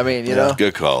say. I mean, you know.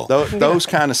 Good call. Those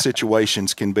kind of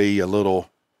situations can be a little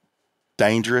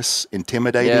dangerous,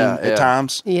 intimidating at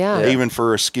times. Yeah. Even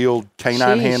for a skilled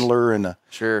canine Sheesh. handler and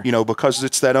Sure. because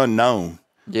it's that unknown.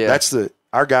 Yeah. That's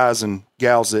our guys and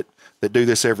gals that do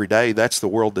this every day. That's the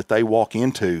world that they walk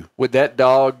into. Would that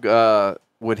dog,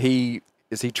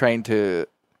 is he trained to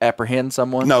apprehend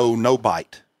someone? No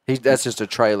bite. That's just a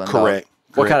trailing Correct.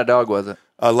 dog. What kind of dog was it?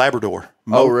 A Labrador.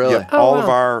 Oh, really? Yeah, all of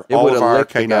our It would've our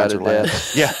licked the guy canines to are Labrador.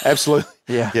 death. Yeah, absolutely.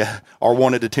 Yeah. Or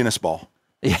wanted a tennis ball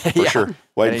Yeah, for sure.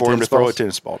 Waiting Any for him to tennis throw balls? a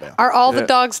tennis ball down. Are all the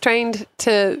dogs trained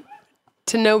to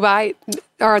no bite?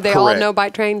 Or are they all Correct. no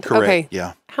bite trained? Correct. Okay.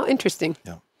 Yeah. How interesting.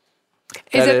 Yeah.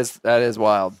 That is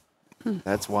wild.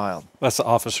 That's wild. That's the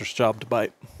officer's job to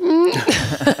bite.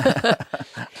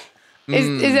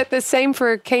 Is it the same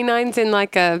for canines in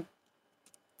like the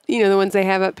ones they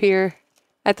have up here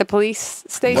at the police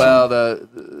station? Well,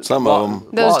 Some of them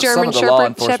Those German some of the law Shepherd-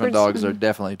 enforcement shepherds? dogs are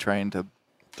definitely trained to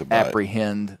to bite.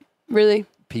 apprehend Really?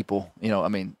 people.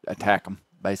 Attack them,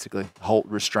 basically,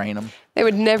 restrain them. They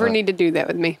would never need to do that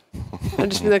with me.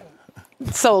 I'd just be like,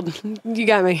 sold. You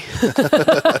got me.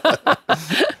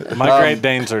 My Great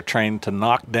Danes are trained to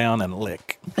knock down and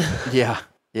lick. Yeah.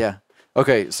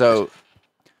 Okay, so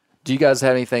do you guys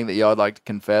have anything that y'all would like to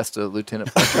confess to Lieutenant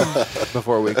Fletcher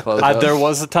before we close up? There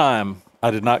was a time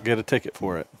I did not get a ticket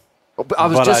for it. I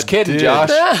was But just kidding, did- Josh.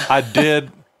 I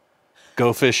did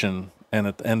go fishing, and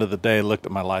at the end of the day, looked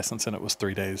at my license, and it was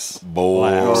 3 days.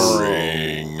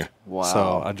 Boring. Wow.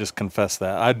 So I just confessed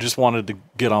that. I just wanted to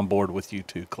get on board with you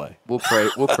too, Clay. We'll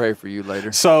pray for you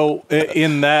later. So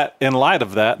in light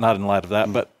of that,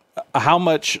 but how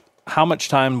much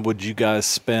time would you guys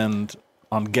spend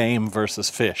on game versus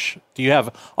fish? Do you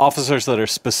have officers that are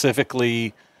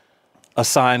specifically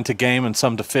assigned to game and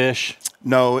some to fish?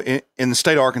 No, in the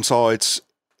state of Arkansas,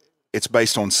 it's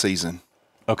based on season.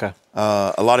 Okay.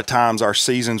 A lot of times our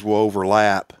seasons will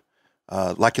overlap.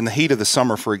 Like in the heat of the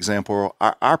summer, for example,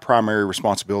 our primary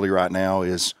responsibility right now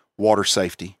is water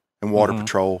safety and water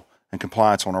patrol and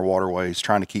compliance on our waterways,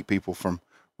 trying to keep people from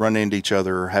running into each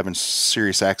other or having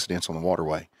serious accidents on the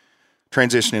waterway.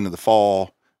 Transition into the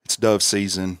fall, it's dove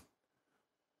season.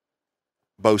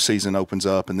 Bow season opens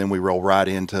up, and then we roll right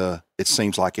into, it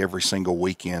seems like every single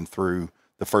weekend through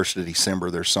the 1st of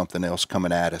December, there's something else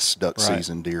coming at us, duck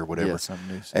season, deer, whatever. Yeah,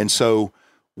 something new. And so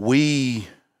we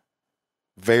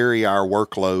vary our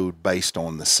workload based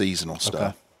on the seasonal stuff.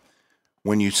 Okay.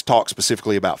 When you talk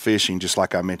specifically about fishing, just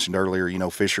like I mentioned earlier,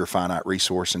 fish are a finite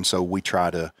resource. And so we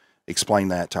try to explain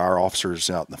that to our officers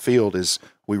out in the field is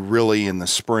we really, in the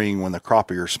spring, when the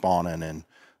crappie are spawning and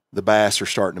the bass are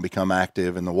starting to become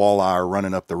active and the walleye are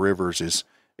running up the rivers,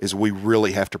 is we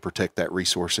really have to protect that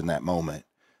resource in that moment.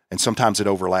 And sometimes it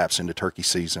overlaps into turkey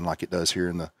season like it does here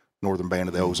in the northern band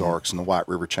of the Ozarks and the White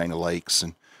River chain of lakes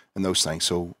and those things.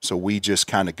 So we just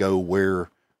kind of go where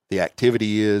the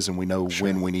activity is, and we know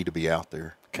when we need to be out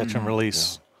there. Catch and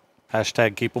release. Yeah.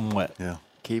 # keep them wet. Yeah.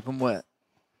 Keep them wet.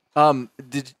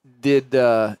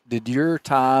 Did your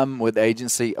time with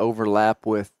agency overlap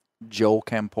with Joel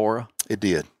Campora? It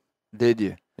did. Did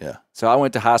you? Yeah. So I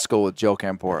went to high school with Joel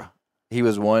Campora. He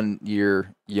was 1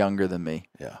 year younger than me.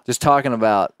 Yeah. Just talking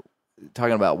about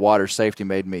water safety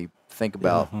made me think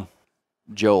about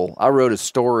Joel. I wrote a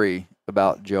story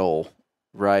about Joel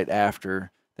right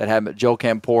after that happened. Joel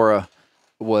Campora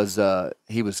was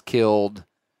he was killed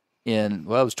in,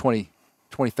 well, it was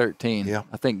 2013. Yeah.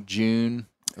 I think June.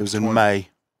 It was in May.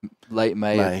 Late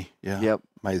May. May, yeah. Yep.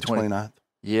 May the 29th.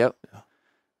 Yep.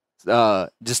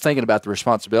 Just thinking about the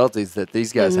responsibilities that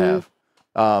these guys have.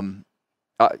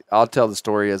 I'll tell the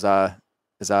story as I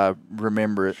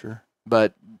remember it. Sure.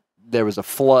 But there was a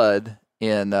flood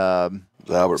in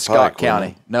Albert Scott Pike, County.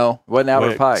 wasn't No, it wasn't Albert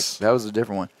Wicks. Pike. That was a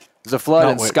different one. There's a flood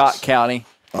Not in Wicks. Scott County,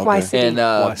 it? Why Okay. City? and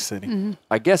Y City.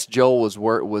 I guess Joel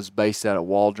was based out of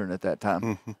Waldron at that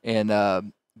time,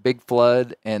 and big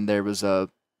flood, and there was a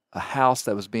house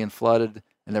that was being flooded,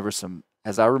 and there was some,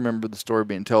 as I remember the story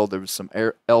being told, there was some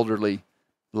elderly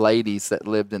ladies that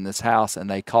lived in this house, and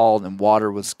they called, and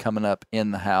water was coming up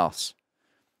in the house.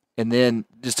 And then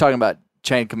just talking about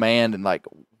chain of command and like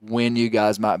when you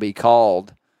guys might be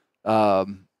called.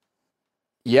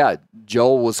 Yeah,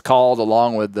 Joel was called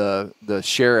along with the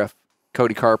sheriff,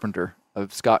 Cody Carpenter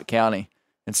of Scott County.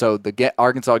 And so the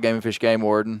Arkansas Game and Fish Game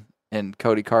Warden and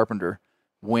Cody Carpenter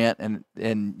went and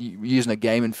using a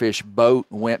game and fish boat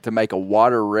went to make a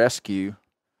water rescue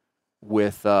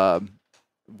with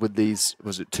these,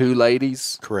 was it 2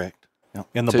 ladies? Correct. Yep.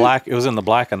 It was in the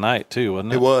black of night too,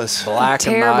 wasn't it? It was. Black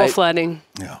and Terrible night, flooding.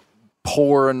 Yeah.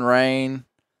 pouring rain,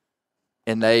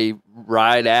 and they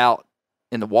ride out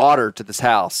in the water to this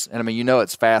house. And I mean,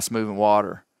 it's fast moving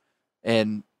water,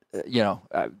 and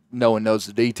no one knows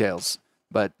the details,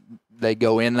 but they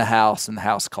go in the house and the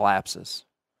house collapses.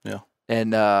 Yeah.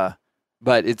 And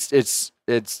but it's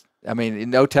I mean,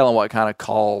 no telling what kind of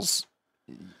calls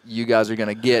you guys are going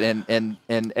to get, and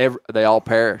they all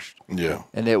perished. Yeah.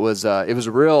 And it was a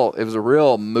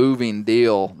real moving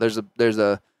deal. There's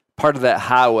a part of that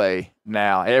highway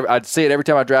now. I'd see it every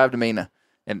time I drive to Mena,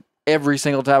 and every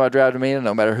single time I drive to Mena,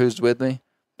 no matter who's with me,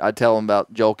 I tell them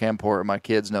about Joel Campora. My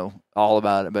kids know all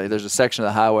about it. But there's a section of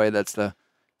the highway that's the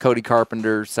Cody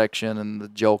Carpenter section and the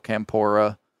Joel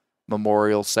Campora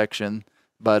Memorial section.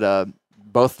 But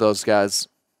both those guys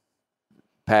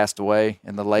passed away,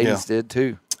 and the ladies did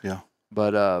too. Yeah.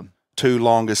 But 2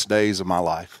 longest days of my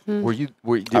life. I was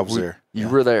there. You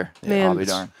Yeah. were there. Man. I'll be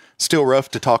darned. Still rough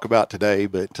to talk about today,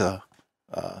 but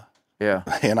Yeah.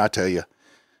 and I tell you,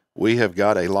 we have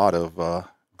got a lot of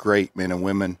great men and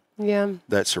women Yeah.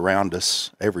 that surround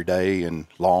us every day in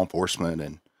law enforcement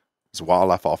and as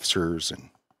wildlife officers. And,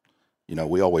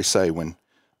 we always say when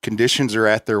conditions are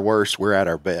at their worst, we're at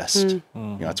our best.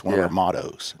 It's one of our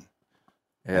mottos.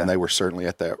 And they were certainly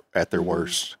at their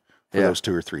worst for those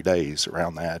 2 or 3 days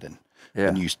around that.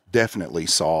 And you definitely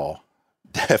saw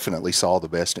the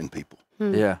best in people.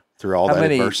 Yeah. Through all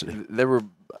that adversity. There were,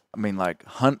 like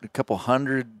a couple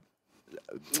hundred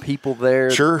people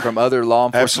there Sure. from other law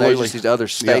enforcement Absolutely. agencies, other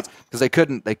states, because they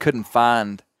couldn't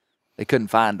find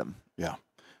them. Yeah.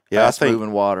 Yeah. Fast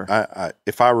moving water. I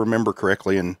if I remember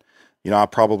correctly, and, I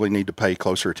probably need to pay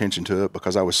closer attention to it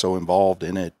because I was so involved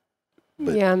in it,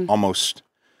 but almost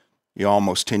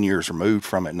 10 years removed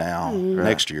from it now,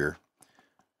 next year,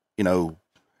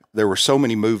 there were so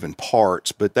many moving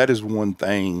parts, but that is one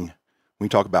thing when you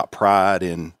talk about pride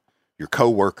in your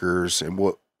coworkers and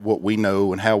what we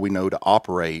know and how we know to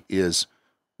operate is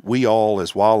we all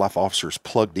as wildlife officers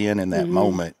plugged in that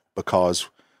moment because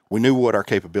we knew what our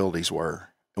capabilities were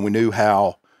and we knew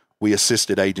how we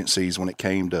assisted agencies when it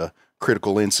came to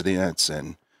critical incidents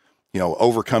and,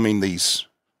 overcoming these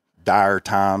dire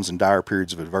times and dire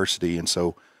periods of adversity. And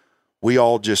so we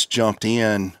all just jumped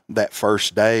in that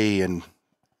first day, and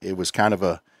it was kind of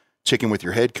a chicken with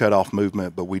your head cut off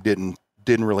movement, but we didn't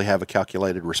really have a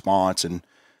calculated response.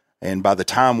 And by the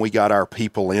time we got our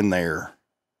people in there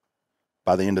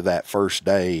by the end of that first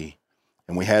day,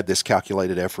 and we had this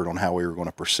calculated effort on how we were going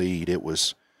to proceed, it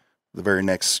was the very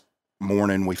next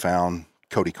morning we found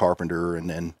Cody Carpenter, and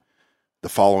then the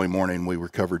following morning we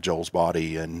recovered Joel's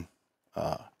body. And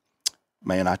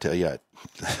man, I tell you,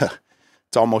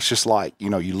 it's almost just like, you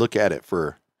look at it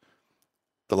for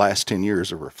the last 10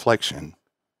 years of reflection,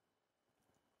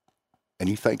 and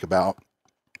you think about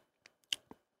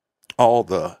all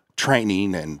the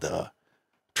training and the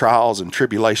trials and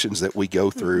tribulations that we go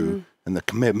through and the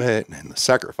commitment and the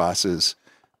sacrifices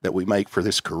that we make for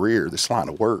this career, this line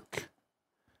of work.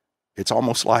 It's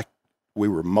almost like we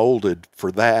were molded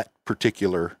for that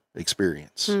particular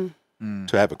experience to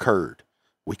have occurred.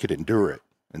 We could endure it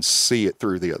and see it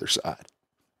through the other side.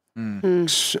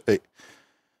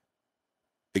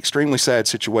 Extremely sad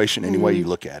situation any way you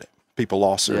look at it. People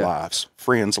lost their lives.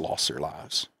 Friends lost their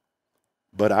lives.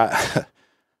 But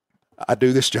I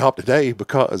do this job today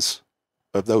because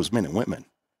of those men and women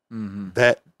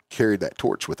that carried that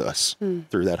torch with us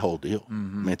through that whole deal. I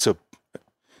mean,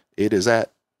 it is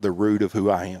at the root of who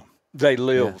I am. They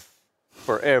live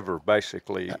forever,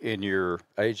 basically, in your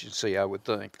agency, I would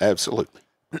think. Absolutely.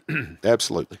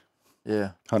 Absolutely.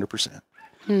 Yeah. 100%.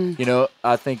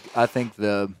 I think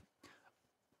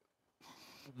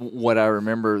what I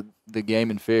remember, the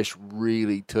Game and Fish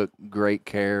really took great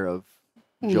care of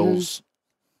Joel's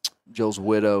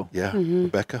widow. Yeah.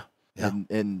 Rebecca. Yeah.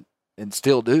 And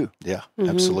still do. Yeah.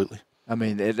 Absolutely. I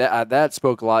mean, that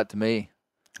spoke a lot to me.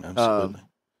 Absolutely.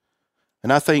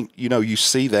 And I think, you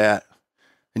see that,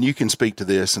 and you can speak to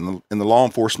this in the law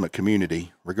enforcement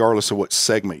community, regardless of what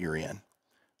segment you're in.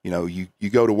 You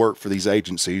go to work for these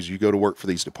agencies, you go to work for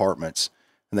these departments,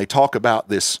 and they talk about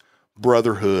this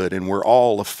brotherhood and we're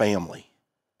all a family.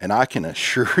 And I can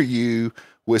assure you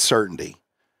with certainty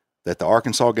that the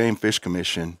Arkansas Game Fish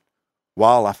Commission,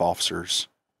 wildlife officers,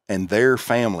 and their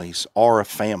families are a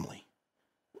family.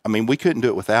 I mean, we couldn't do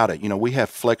it without it. We have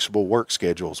flexible work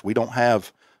schedules. We don't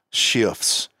have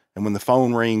shifts. And when the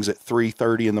phone rings at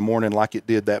 3:30 in the morning, like it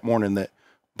did that morning that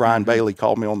Brian Bailey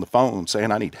called me on the phone saying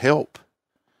I need help,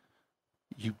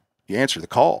 you answer the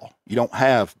call. You don't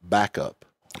have backup.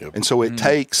 Yep. And so it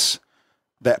takes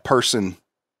that person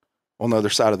on the other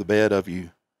side of the bed of you.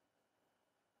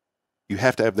 You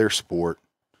have to have their support,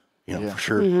 for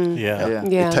sure. Yeah.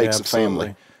 It takes a Absolutely.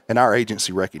 family. And our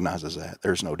agency recognizes that.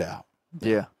 There's no doubt.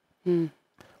 Yeah.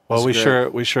 Well, we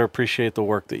sure appreciate the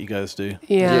work that you guys do.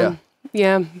 Yeah.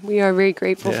 We are very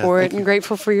grateful for it and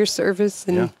grateful for your service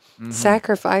and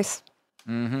sacrifice.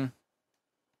 Mm-hmm.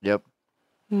 Yep.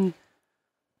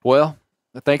 Well,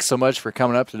 thanks so much for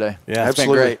coming up today. Yeah, it's been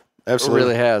great. Absolutely. It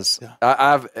really has. Yeah.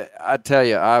 I tell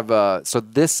you, so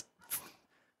this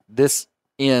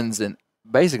ends in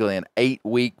basically an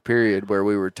 8-week period where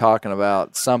we were talking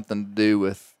about something to do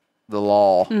with the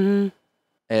law, and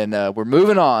we're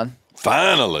moving on.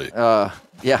 Finally.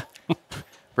 Yeah.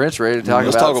 Brent's ready to talk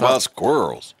Let's about talk about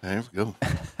squirrels. There we go.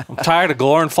 I'm tired of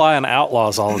glorifying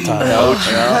outlaws all the time. No.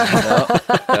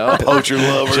 Poacher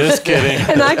lovers. Just kidding.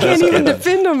 And I can't even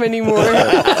defend them anymore.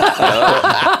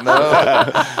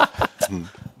 No.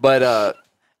 But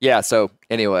so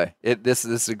anyway, this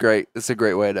is a great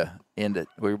way to end it.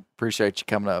 We appreciate you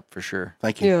coming up for sure.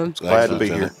 Thank you. Yeah. Glad to be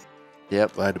here. Lieutenant.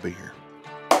 Yep. Glad to be here.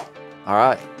 All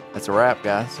right. That's a wrap,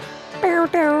 guys.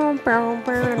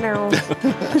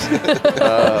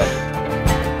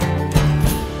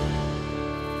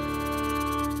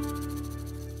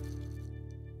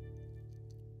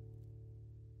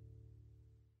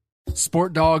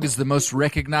 Sport Dog is the most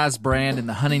recognized brand in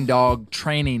the hunting dog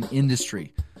training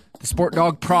industry. The Sport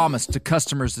Dog promise to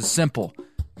customers is simple: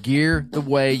 gear the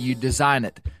way you design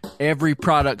it. Every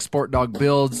product Sport Dog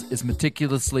builds is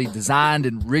meticulously designed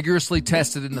and rigorously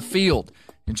tested in the field,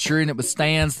 ensuring it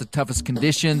withstands the toughest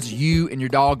conditions you and your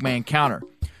dog may encounter.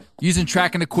 Using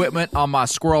tracking equipment on my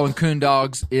squirrel and coon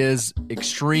dogs is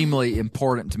extremely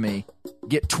important to me.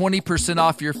 Get 20%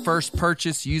 off your first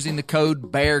purchase using the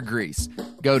code BEARGREASE.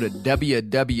 Go to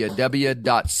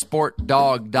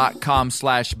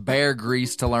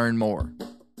www.sportdog.com/beargrease to learn more.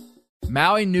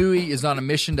 Maui Nui is on a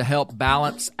mission to help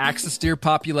balance axis deer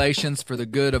populations for the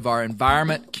good of our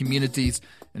environment, communities,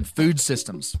 and food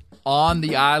systems on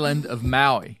the island of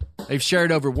Maui. They've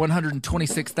shared over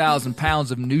 126,000 pounds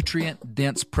of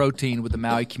nutrient-dense protein with the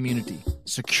Maui community.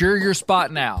 Secure your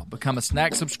spot now. Become a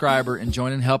snack subscriber and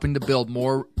join in helping to build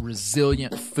more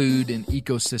resilient food and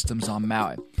ecosystems on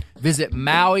Maui. Visit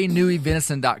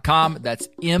MauiNuiVenison.com. That's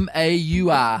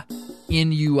MAUINUI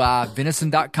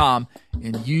venison.com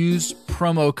and use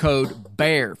promo code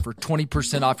BEAR for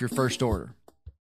 20% off your first order.